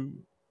have to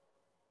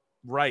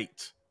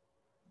write.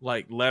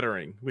 Like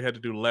lettering. We had to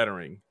do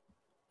lettering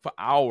for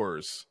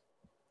hours.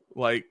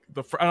 Like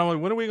I'm like,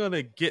 when are we going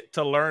to get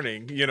to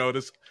learning?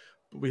 This,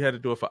 we had to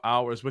do it for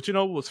hours. But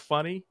what was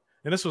funny?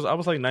 And I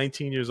was like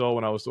 19 years old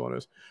when I was doing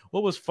this.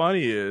 What was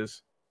funny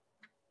is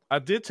I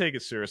did take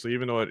it seriously,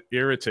 even though it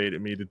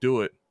irritated me to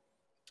do it.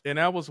 And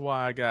that was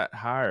why I got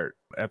hired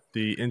at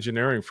the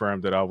engineering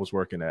firm that I was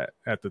working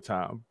at the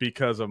time,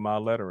 because of my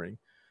lettering.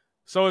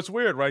 So it's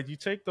weird, right? You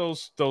take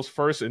those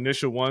first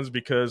initial ones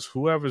because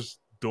whoever's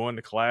doing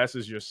the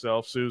classes,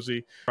 yourself,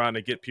 Susie, trying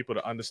to get people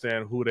to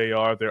understand who they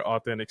are, their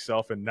authentic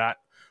self, and not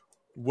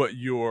what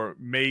you're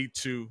made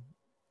to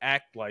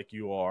act like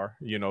you are,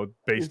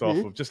 based off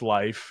of just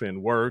life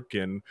and work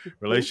and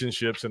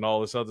relationships and all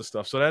this other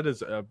stuff. So that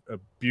is a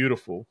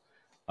beautiful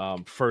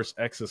first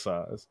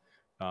exercise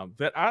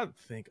that I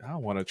think I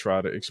want to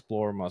try to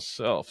explore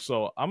myself.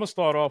 So I'm gonna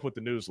start off with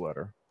the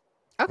newsletter.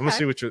 Okay. I'm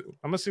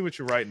gonna see what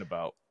you're writing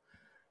about.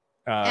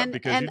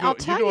 Because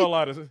you do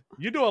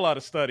a lot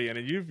of studying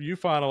and you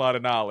find a lot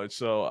of knowledge,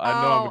 so I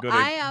know I'm going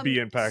to be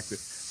impacted.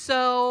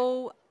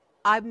 So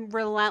I'm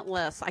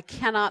relentless. I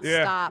cannot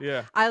stop.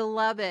 Yeah. I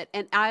love it,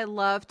 and I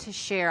love to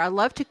share. I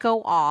love to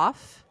go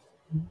off,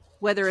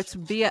 whether it's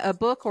via a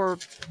book or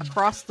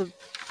across the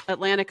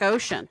Atlantic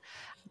Ocean,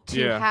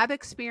 to have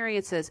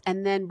experiences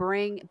and then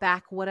bring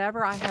back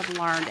whatever I have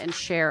learned and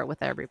share it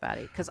with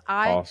everybody. Because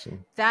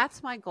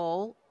that's my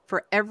goal.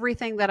 For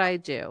everything that I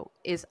do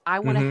is I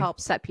want to help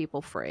set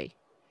people free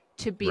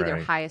to be their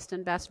highest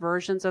and best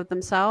versions of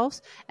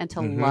themselves and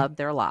to love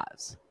their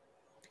lives.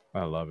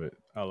 I love it.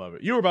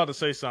 You were about to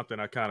say something.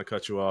 I kind of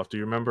cut you off. Do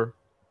you remember?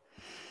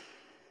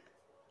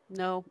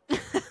 No.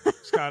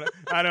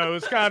 I know it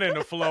was kind of in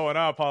the flow, and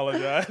I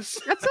apologize.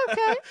 That's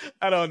okay.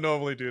 I don't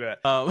normally do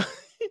that. All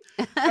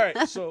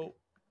right. So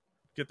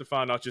get to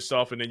find out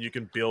yourself, and then you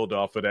can build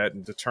off of that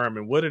and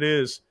determine what it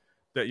is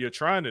that you're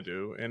trying to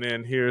do. And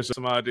then here's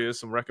some ideas,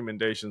 some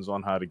recommendations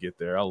on how to get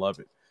there. I love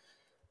it.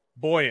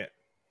 Buoyant.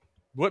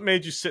 What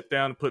made you sit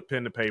down and put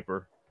pen to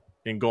paper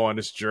and go on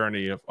this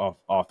journey of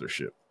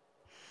authorship?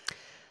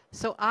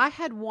 So I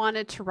had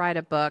wanted to write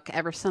a book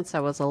ever since I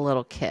was a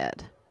little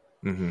kid.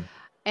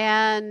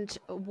 And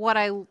what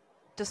I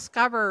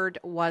discovered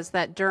was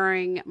that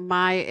during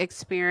my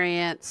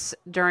experience,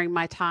 during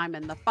my time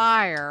in the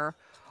fire,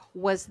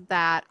 was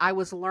that I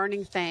was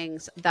learning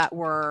things that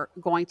were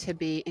going to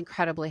be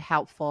incredibly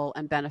helpful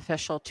and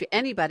beneficial to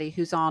anybody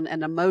who's on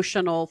an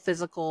emotional,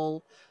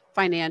 physical,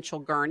 financial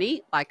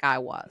gurney like I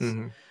was.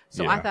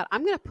 So I thought,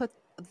 I'm going to put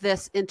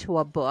this into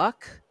a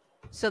book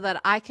so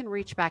that I can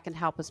reach back and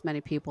help as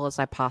many people as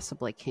I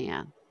possibly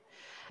can.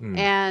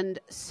 And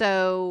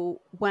so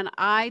when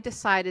I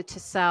decided to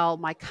sell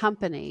my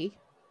company,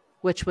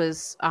 which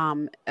was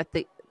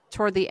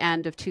toward the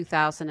end of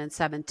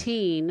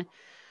 2017,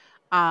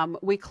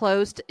 we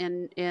closed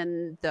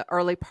in the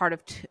early part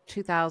of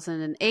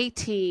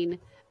 2018,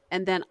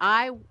 and then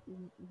I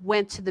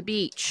went to the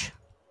beach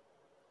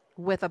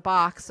with a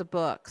box of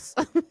books.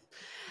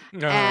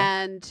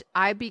 And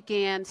I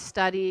began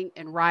studying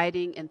and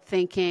writing and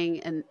thinking,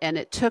 and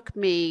it took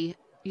me,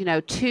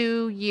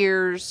 2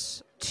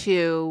 years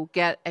to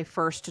get a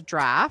first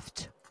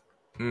draft.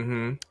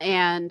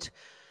 And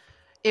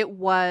it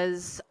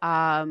was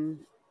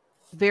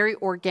very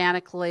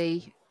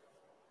organically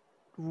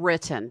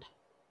written.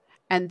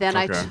 And then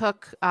I Okay.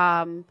 took,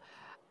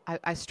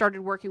 I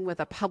started working with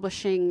a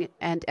publishing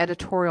and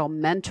editorial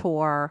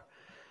mentor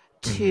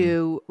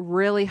to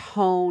really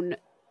hone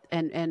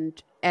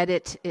and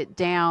edit it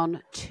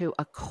down to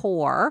a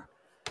core.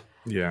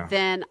 Yeah.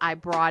 Then I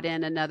brought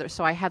in another,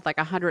 so I had like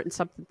 100 and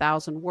something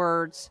thousand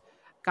words,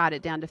 got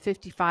it down to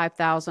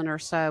 55,000 or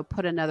so,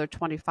 put another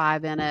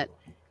 25 in it.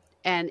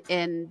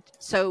 And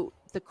so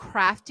the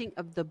crafting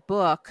of the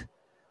book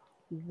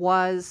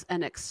was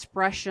an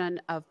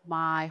expression of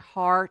my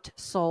heart,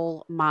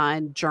 soul,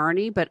 mind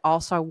journey, but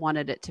also I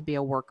wanted it to be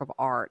a work of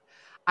art.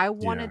 I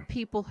wanted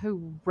people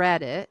who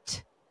read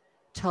it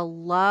to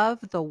love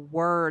the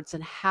words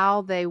and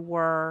how they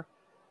were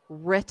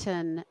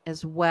written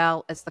as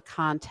well as the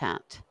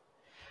content.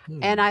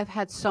 And I've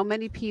had so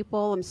many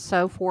people, I'm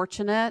so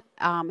fortunate,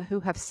 who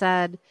have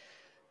said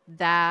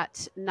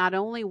that not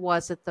only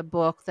was it the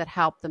book that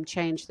helped them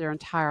change their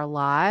entire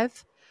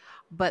life,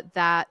 but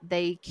that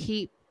they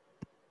keep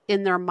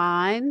in their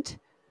mind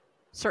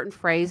certain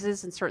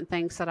phrases and certain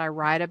things that I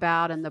write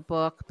about in the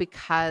book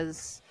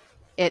because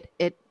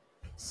it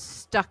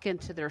stuck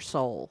into their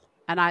soul.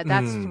 And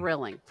that's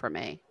thrilling for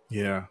me.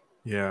 Yeah.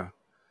 Yeah.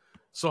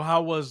 So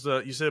how was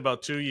you said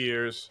about 2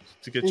 years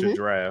to get your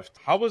draft.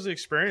 How was the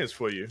experience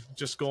for you?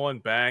 Just going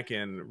back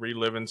and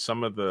reliving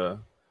some of the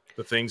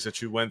things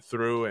that you went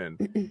through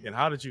and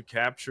how did you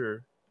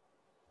capture,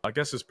 I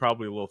guess it's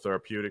probably a little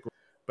therapeutic,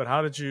 but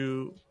how did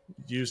you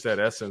use that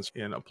essence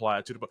and apply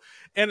it to the book?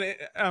 And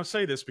I'll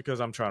say this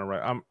because I'm trying to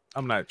write.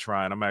 I'm not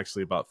trying. I'm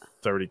actually about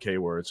 30K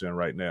words in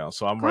right now.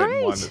 So I'm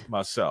writing one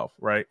myself,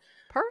 right?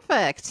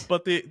 Perfect.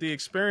 But the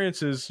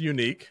experience is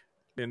unique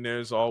and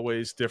there's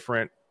always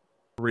different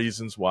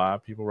reasons why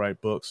people write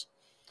books.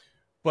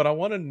 But I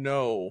want to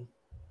know,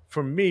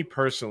 for me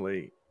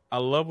personally, I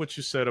love what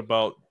you said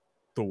about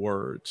the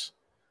words.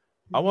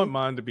 I want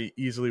mine to be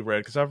easily read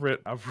because I've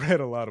read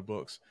a lot of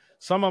books.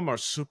 Some of them are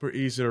super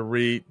easy to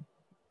read,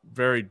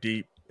 very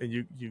deep, and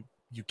you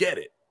get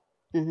it.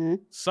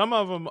 Some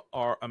of them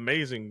are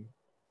amazing,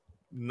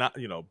 not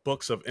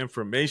books of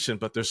information,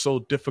 but they're so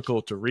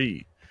difficult to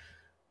read.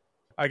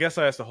 I guess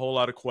I asked a whole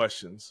lot of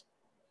questions.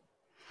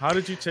 How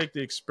did you take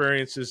the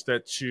experiences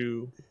that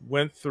you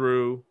went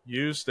through,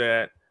 use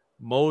that,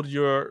 mold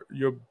your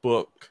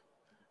book,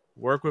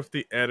 work with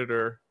the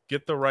editor,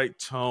 get the right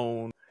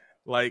tone?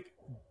 Like,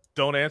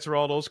 don't answer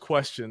all those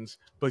questions,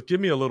 but give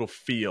me a little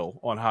feel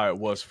on how it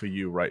was for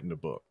you writing the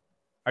book.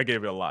 I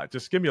gave it a lot.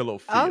 Just give me a little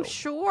feel. Oh,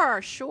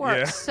 sure.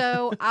 Yeah.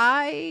 So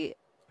I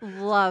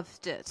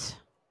loved it.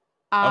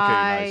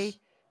 Nice.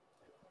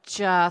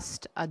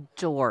 Just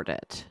adored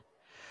it.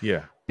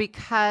 Yeah.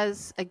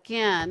 Because,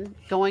 again,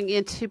 going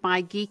into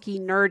my geeky,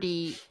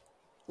 nerdy,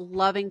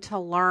 loving to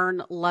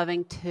learn,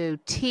 loving to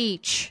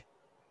teach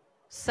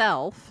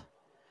self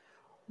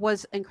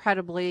was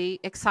incredibly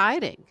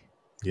exciting.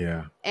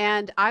 Yeah.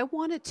 And I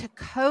wanted to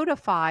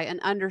codify and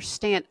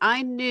understand.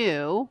 I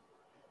knew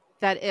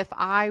that if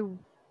I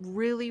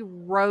really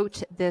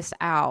wrote this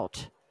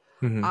out,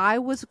 I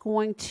was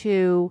going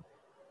to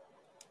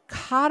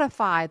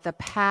codify the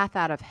path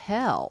out of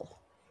hell.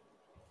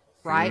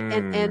 Right.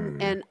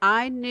 And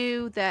I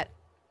knew that,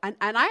 and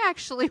I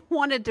actually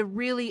wanted to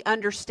really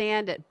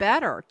understand it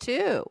better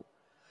too.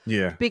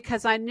 Yeah.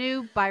 Because I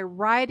knew by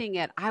writing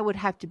it, I would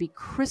have to be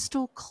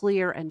crystal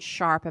clear and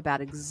sharp about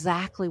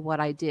exactly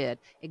what I did,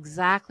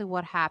 exactly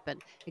what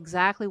happened,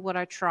 exactly what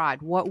I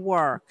tried, what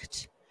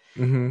worked.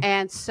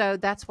 And so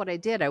that's what I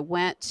did.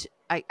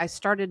 I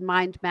started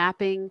mind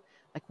mapping,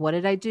 like, what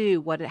did I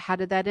do? How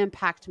did that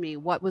impact me?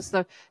 What was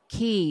the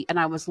key? And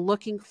I was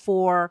looking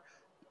for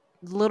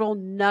little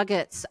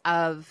nuggets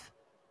of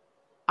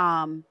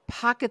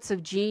pockets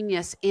of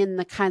genius in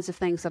the kinds of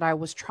things that I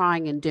was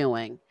trying and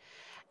doing,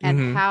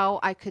 and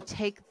how I could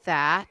take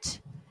that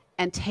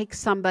and take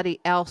somebody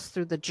else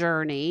through the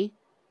journey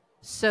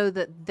so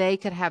that they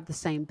could have the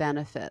same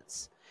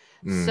benefits.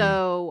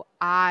 So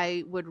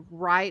I would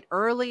write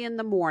early in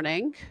the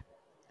morning.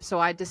 So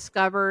I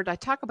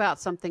talk about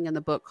something in the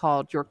book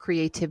called Your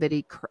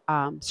Creativity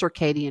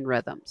Circadian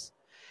Rhythms.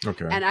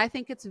 Okay. And I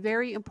think it's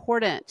very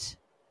important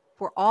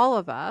for all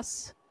of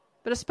us,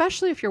 but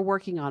especially if you're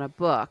working on a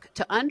book,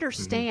 to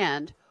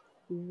understand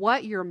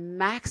what your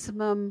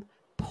maximum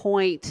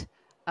point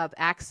of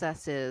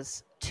access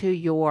is to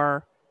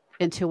your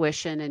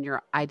intuition and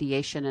your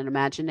ideation and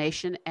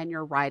imagination and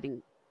your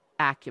writing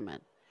acumen.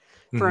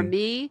 For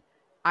me,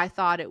 I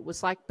thought it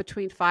was like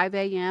between 5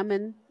 a.m.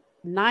 and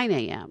 9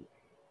 a.m.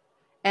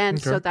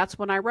 And so that's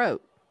when I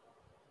wrote.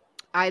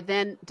 I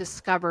then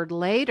discovered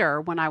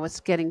later, when I was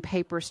getting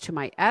papers to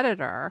my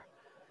editor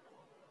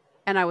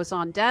and I was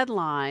on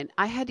deadline,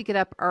 I had to get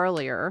up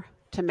earlier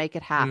to make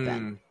it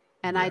happen.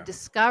 And I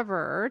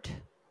discovered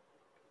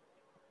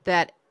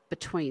that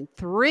between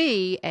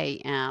 3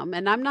 a.m.,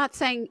 and I'm not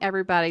saying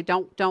everybody,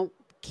 don't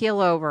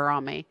keel over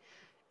on me.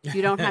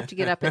 You don't have to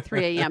get up at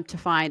 3 a.m. to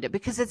find it,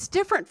 because it's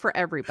different for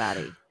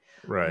everybody.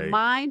 Right.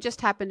 Mine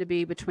just happened to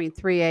be between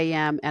 3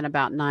 a.m. and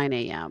about 9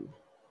 a.m.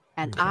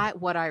 And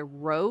what I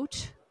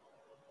wrote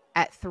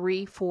at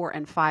 3, 4,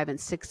 and 5, and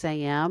 6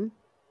 a.m.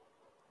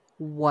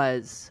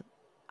 was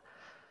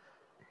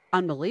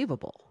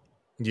unbelievable.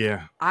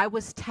 Yeah. I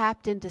was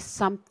tapped into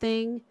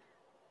something,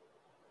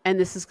 and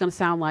this is going to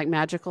sound like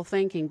magical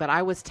thinking, but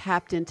I was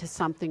tapped into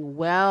something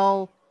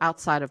well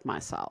outside of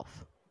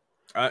myself.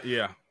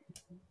 Yeah.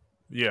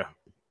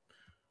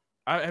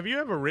 Have you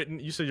ever written,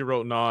 you said you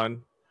wrote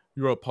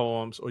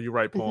poems, or you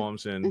write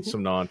poems and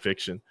some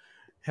nonfiction.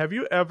 Have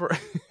you ever,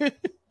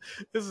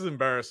 this is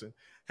embarrassing.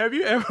 Have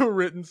you ever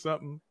written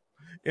something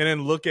and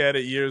then look at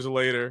it years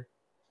later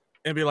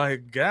and be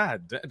like,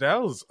 God,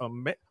 that was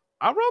amazing.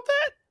 I wrote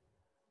that?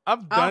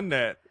 I've done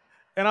that.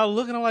 And I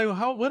look and I'm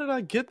like, where did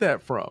I get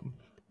that from?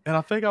 And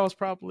I think I was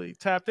probably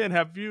tapped in.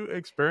 Have you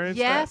experienced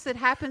that? Yes, it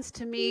happens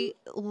to me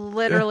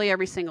literally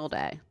every single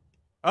day.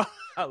 Oh,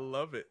 I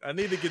love it. I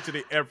need to get to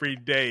the every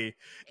day.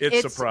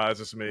 It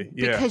surprises me.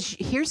 Yeah. Because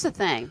here's the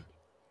thing.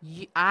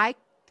 I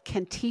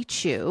can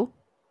teach you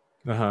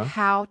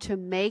how to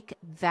make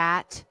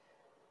that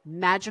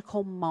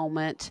magical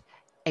moment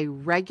a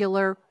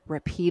regular,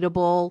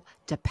 repeatable,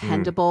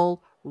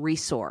 dependable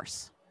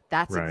resource.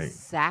 That's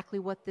exactly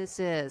what this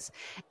is.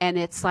 And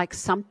it's like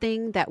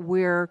something that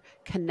we're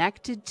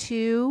connected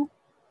to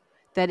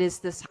that is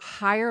this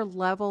higher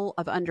level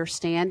of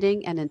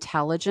understanding and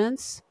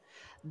intelligence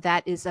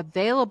that is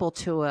available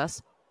to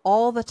us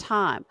all the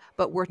time.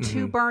 But we're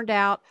too burned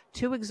out,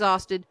 too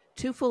exhausted,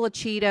 too full of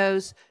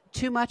Cheetos,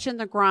 too much in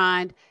the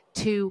grind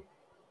to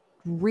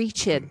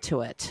reach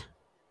into it.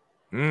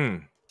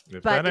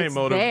 But it's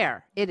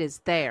there. It is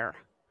there.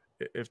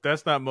 If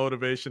that's not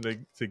motivation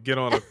to get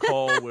on a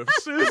call with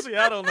Susie,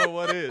 I don't know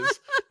what is,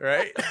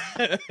 right?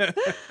 I'm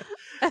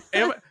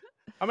going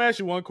to ask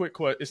you one quick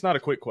question. It's not a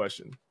quick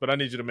question, but I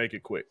need you to make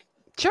it quick.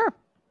 Sure.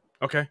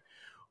 Okay.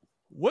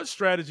 What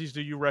strategies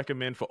do you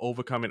recommend for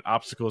overcoming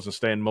obstacles and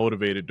staying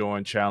motivated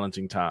during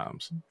challenging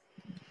times?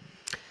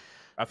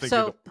 I think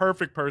you're the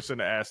perfect person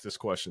to ask this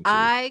question to.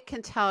 I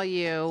can tell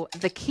you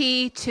the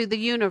key to the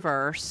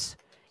universe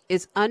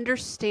is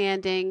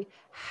understanding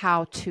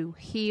how to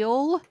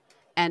heal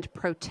and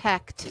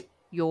protect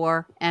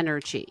your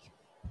energy.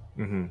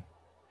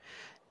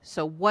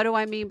 So what do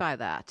I mean by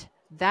that?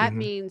 That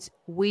means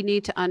we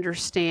need to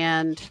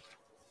understand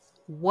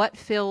what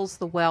fills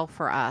the well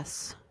for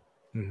us.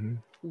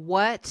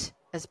 What,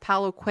 as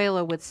Paulo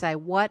Coelho would say,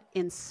 what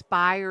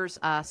inspires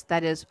us?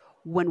 That is,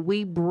 when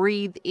we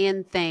breathe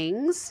in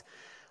things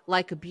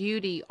like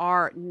beauty,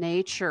 art,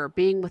 nature,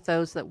 being with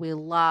those that we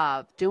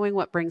love, doing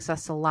what brings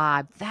us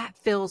alive, that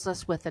fills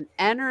us with an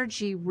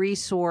energy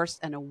resource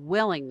and a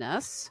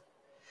willingness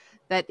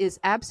that is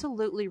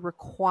absolutely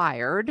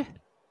required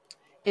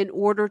in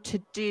order to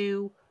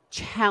do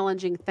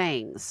challenging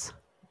things.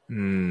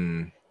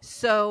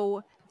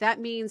 So that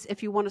means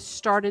if you want to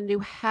start a new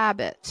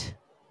habit,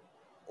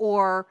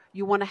 or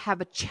you want to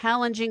have a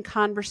challenging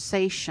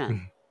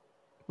conversation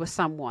with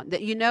someone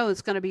that you know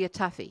is going to be a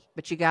toughie,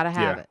 but you got to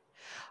have it.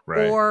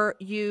 Right. Or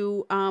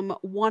you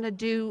want to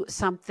do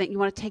something, you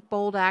want to take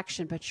bold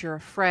action, but you're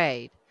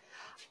afraid.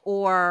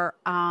 Or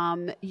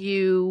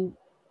you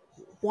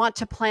want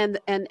to plan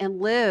and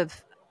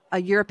live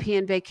a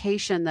European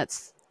vacation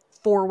that's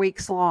 4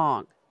 weeks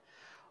long,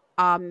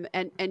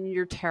 and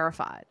you're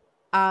terrified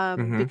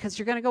because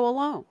you're going to go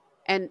alone.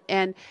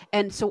 And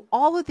so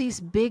all of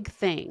these big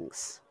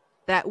things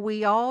that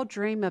we all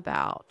dream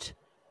about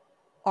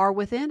are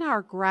within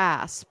our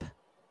grasp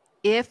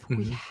if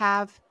we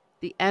have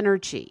the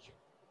energy.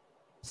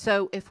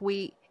 So if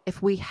we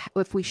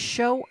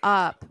show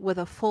up with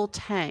a full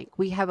tank,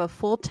 we have a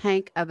full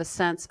tank of a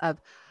sense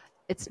of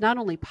it's not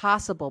only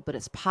possible, but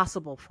it's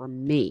possible for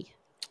me.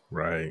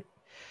 Right.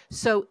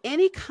 So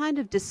any kind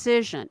of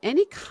decision,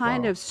 any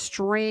kind of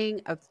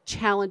string of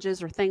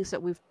challenges or things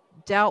that we've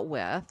dealt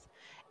with,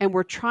 and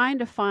we're trying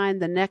to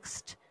find the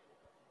next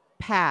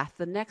path,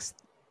 the next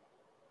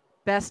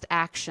best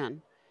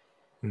action.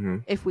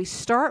 If we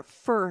start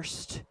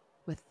first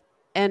with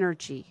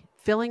energy,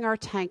 filling our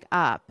tank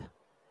up,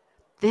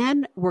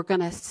 then we're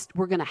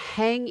gonna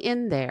hang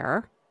in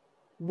there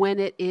when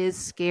it is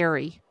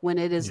scary, when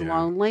it is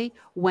lonely,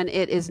 when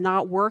it is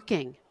not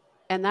working,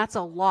 and that's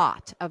a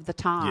lot of the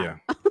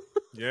time.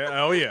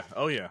 Oh yeah.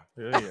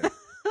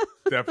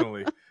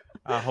 Definitely,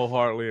 I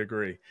wholeheartedly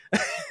agree.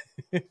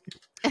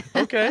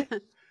 Okay,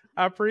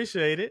 I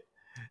appreciate it.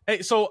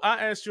 Hey, so I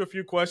asked you a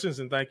few questions,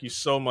 and thank you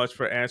so much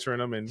for answering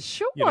them and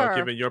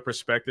giving your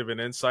perspective and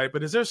insight.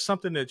 But is there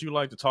something that you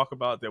like to talk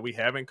about that we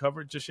haven't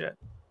covered just yet?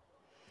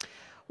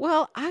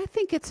 Well, I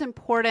think it's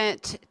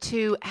important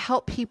to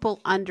help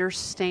people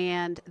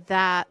understand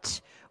that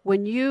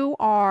when you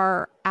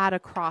are at a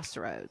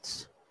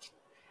crossroads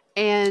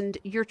and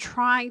you're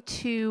trying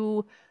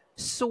to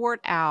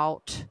sort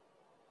out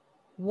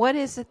what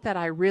is it that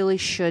I really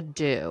should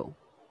do,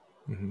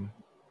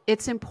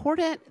 it's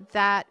important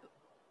that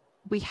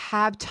we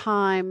have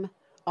time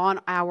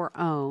on our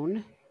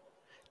own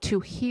to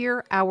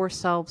hear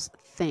ourselves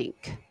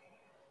think.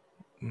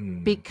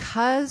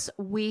 Because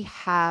we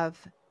have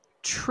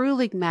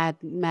truly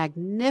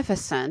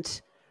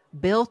magnificent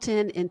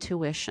built-in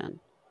intuition,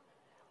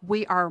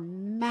 we are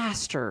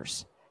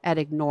masters at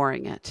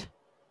ignoring it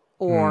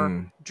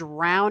or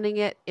drowning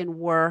it in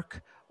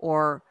work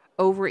or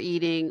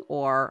overeating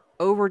or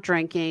over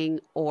drinking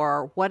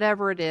or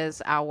whatever it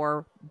is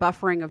our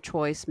buffering of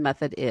choice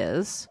method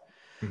is,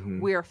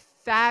 we're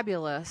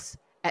fabulous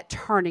at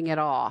turning it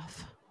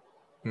off.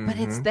 But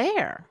it's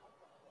there.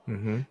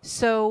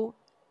 So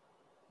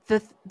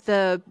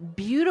the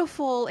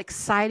beautiful,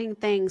 exciting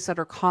things that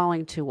are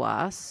calling to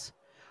us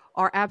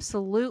are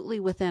absolutely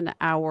within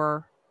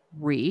our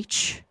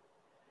reach.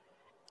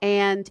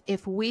 And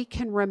if we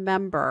can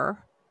remember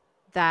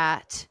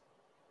that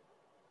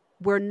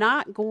we're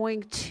not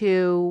going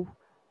to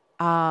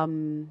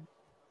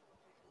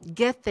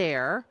get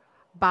there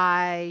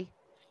by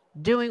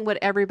doing what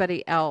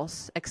everybody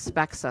else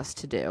expects us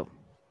to do.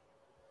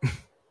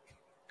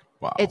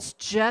 Wow. It's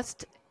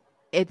just,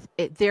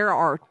 there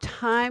are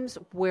times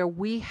where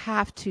we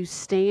have to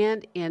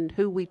stand in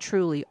who we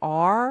truly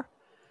are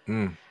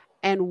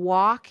and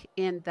walk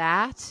in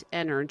that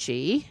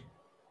energy.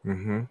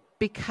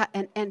 Because,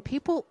 and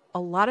people, a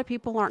lot of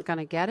people aren't going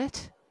to get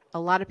it. A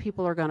lot of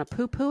people are going to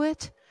poo-poo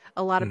it.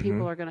 A lot of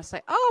people are going to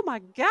say, oh my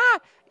God.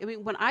 I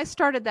mean, when I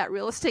started that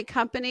real estate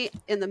company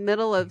in the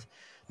middle of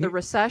the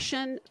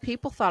recession,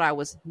 people thought I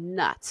was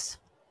nuts.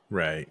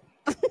 Right.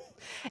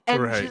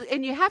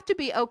 And you have to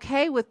be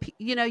okay with,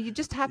 you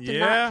just have to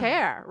not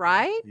care,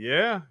 right?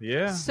 Yeah.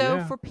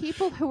 So for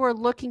people who are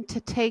looking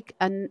to take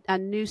a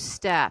new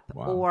step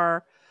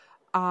or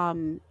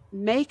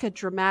make a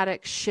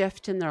dramatic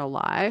shift in their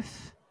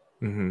life,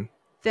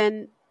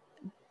 then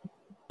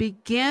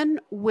begin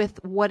with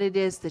what it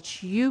is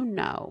that you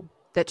know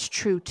that's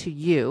true to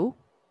you,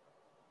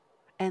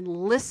 and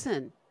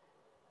listen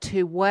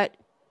to what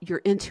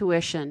your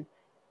intuition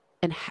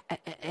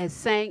is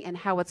saying and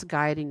how it's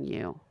guiding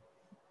you,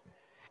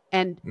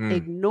 and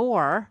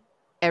ignore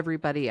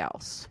everybody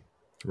else.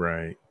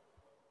 Right.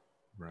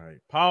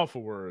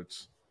 Powerful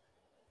words.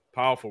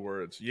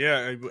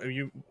 Yeah.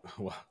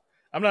 Well,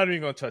 I'm not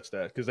even going to touch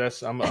that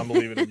because I'm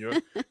leaving it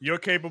in your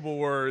capable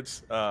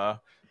words.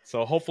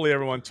 So hopefully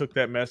everyone took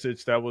that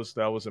message. That was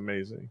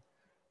amazing.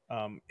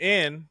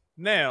 And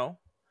now,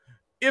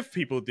 if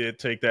people did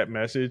take that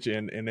message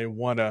and they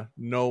want to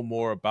know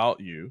more about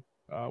you,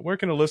 where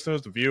can the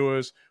listeners, the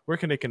viewers, where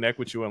can they connect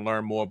with you and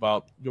learn more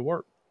about your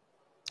work?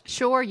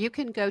 Sure. You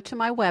can go to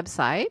my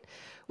website,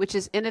 which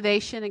is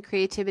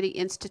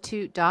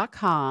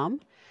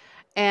innovationandcreativityinstitute.com.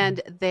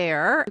 And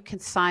there you can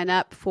sign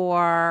up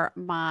for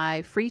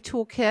my free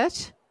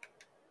toolkit,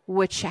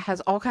 which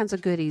has all kinds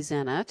of goodies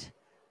in it.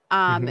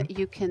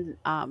 You can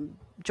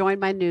join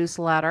my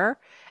newsletter,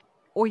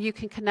 or you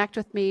can connect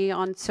with me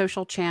on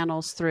social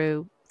channels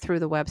through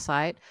the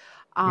website.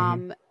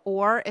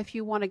 Or if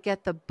you want to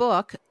get the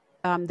book,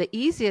 the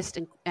easiest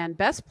and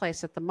best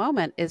place at the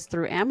moment is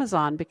through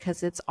Amazon,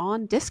 because it's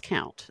on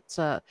discount.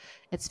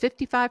 It's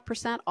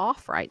 55%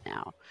 off right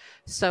now.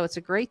 So it's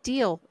a great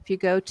deal. If you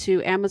go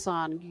to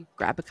Amazon, you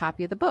grab a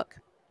copy of the book.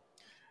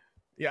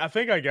 Yeah, I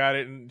think I got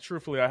it. And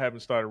truthfully, I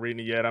haven't started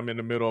reading it yet. I'm in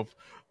the middle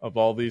of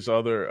all these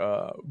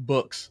other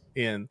books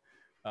in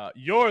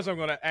yours. I'm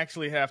going to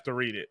actually have to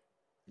read it.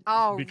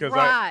 Oh, because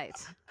right.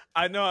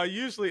 I know I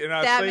usually, and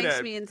I that say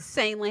makes me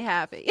insanely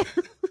happy.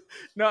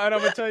 No, and I'm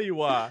going to tell you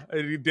why.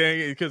 Dang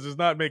it, because it's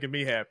not making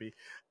me happy.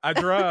 I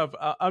drive,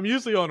 I'm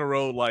usually on the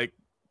road like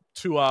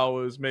 2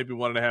 hours, maybe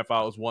 1.5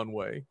 hours one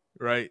way,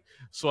 right?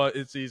 So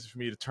it's easy for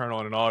me to turn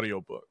on an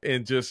audiobook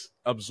and just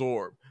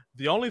absorb.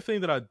 The only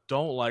thing that I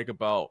don't like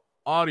about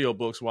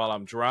audiobooks while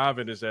I'm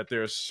driving is that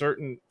there are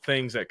certain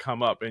things that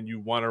come up and you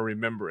want to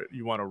remember it.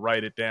 You want to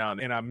write it down.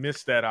 And I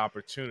missed that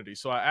opportunity.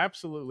 So I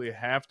absolutely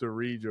have to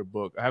read your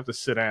book. I have to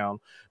sit down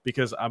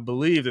because I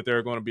believe that there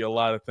are going to be a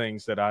lot of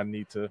things that I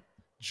need to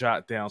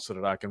jot down so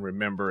that I can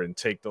remember and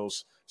take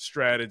those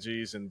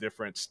strategies and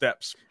different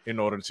steps in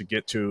order to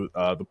get to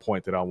the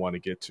point that I want to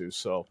get to.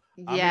 So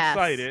I'm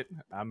excited.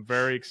 I'm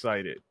very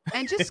excited.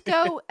 And just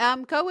go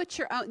at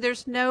your own.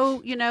 There's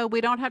no, we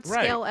don't have to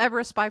scale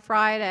Everest by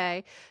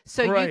Friday.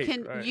 So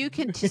you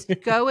can just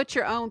go at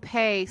your own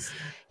pace.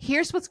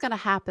 Here's what's going to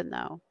happen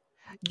though.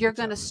 You're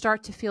going to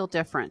start to feel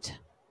different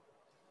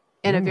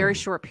in a very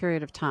short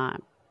period of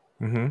time.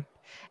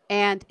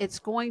 And it's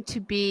going to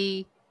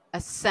be a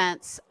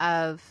sense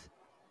of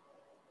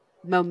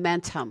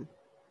momentum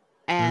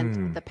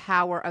and the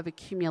power of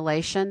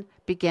accumulation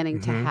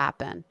beginning to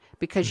happen,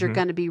 because you're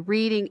going to be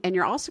reading, and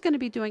you're also going to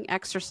be doing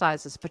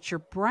exercises, but your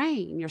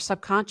brain, your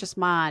subconscious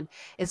mind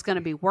is going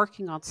to be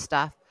working on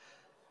stuff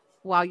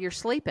while you're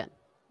sleeping,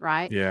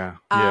 right? Yeah.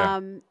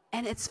 And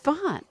it's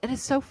fun. It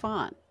is so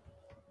fun.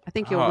 I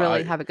think you'll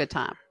really have a good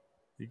time.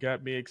 You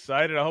got me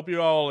excited. I hope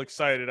you're all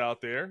excited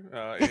out there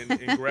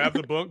and grab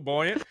the book,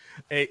 Buoyant.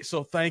 Hey,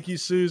 so thank you,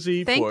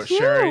 Susie, for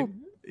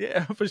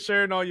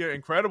sharing all your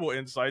incredible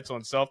insights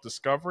on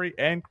self-discovery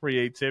and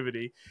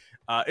creativity.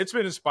 It's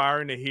been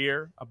inspiring to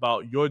hear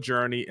about your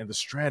journey and the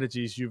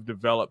strategies you've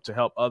developed to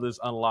help others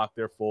unlock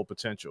their full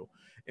potential.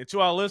 And to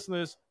our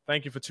listeners,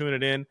 thank you for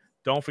tuning in.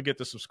 Don't forget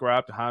to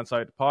subscribe to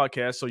Hindsight the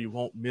Podcast so you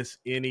won't miss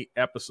any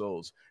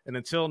episodes. And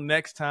until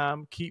next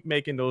time, keep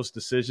making those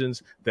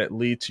decisions that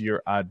lead to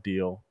your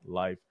ideal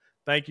life.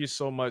 Thank you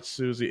so much,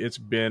 Susie. It's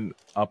been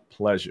a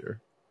pleasure.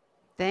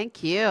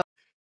 Thank you.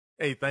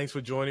 Hey, thanks for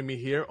joining me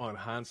here on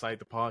Hindsight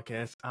the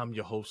Podcast. I'm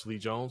your host, Lee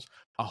Jones.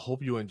 I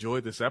hope you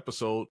enjoyed this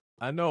episode.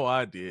 I know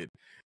I did.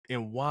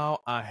 And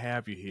while I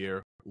have you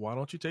here, why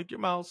don't you take your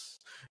mouse,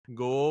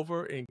 go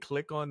over and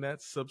click on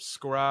that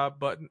subscribe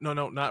button. No,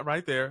 not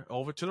right there.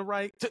 Over to the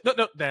right.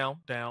 No,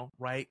 down,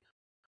 right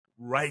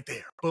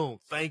there. Boom.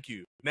 Thank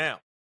you. Now,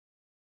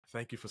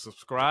 thank you for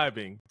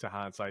subscribing to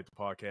Hindsight the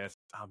Podcast.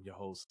 I'm your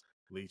host,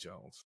 Lee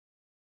Jones.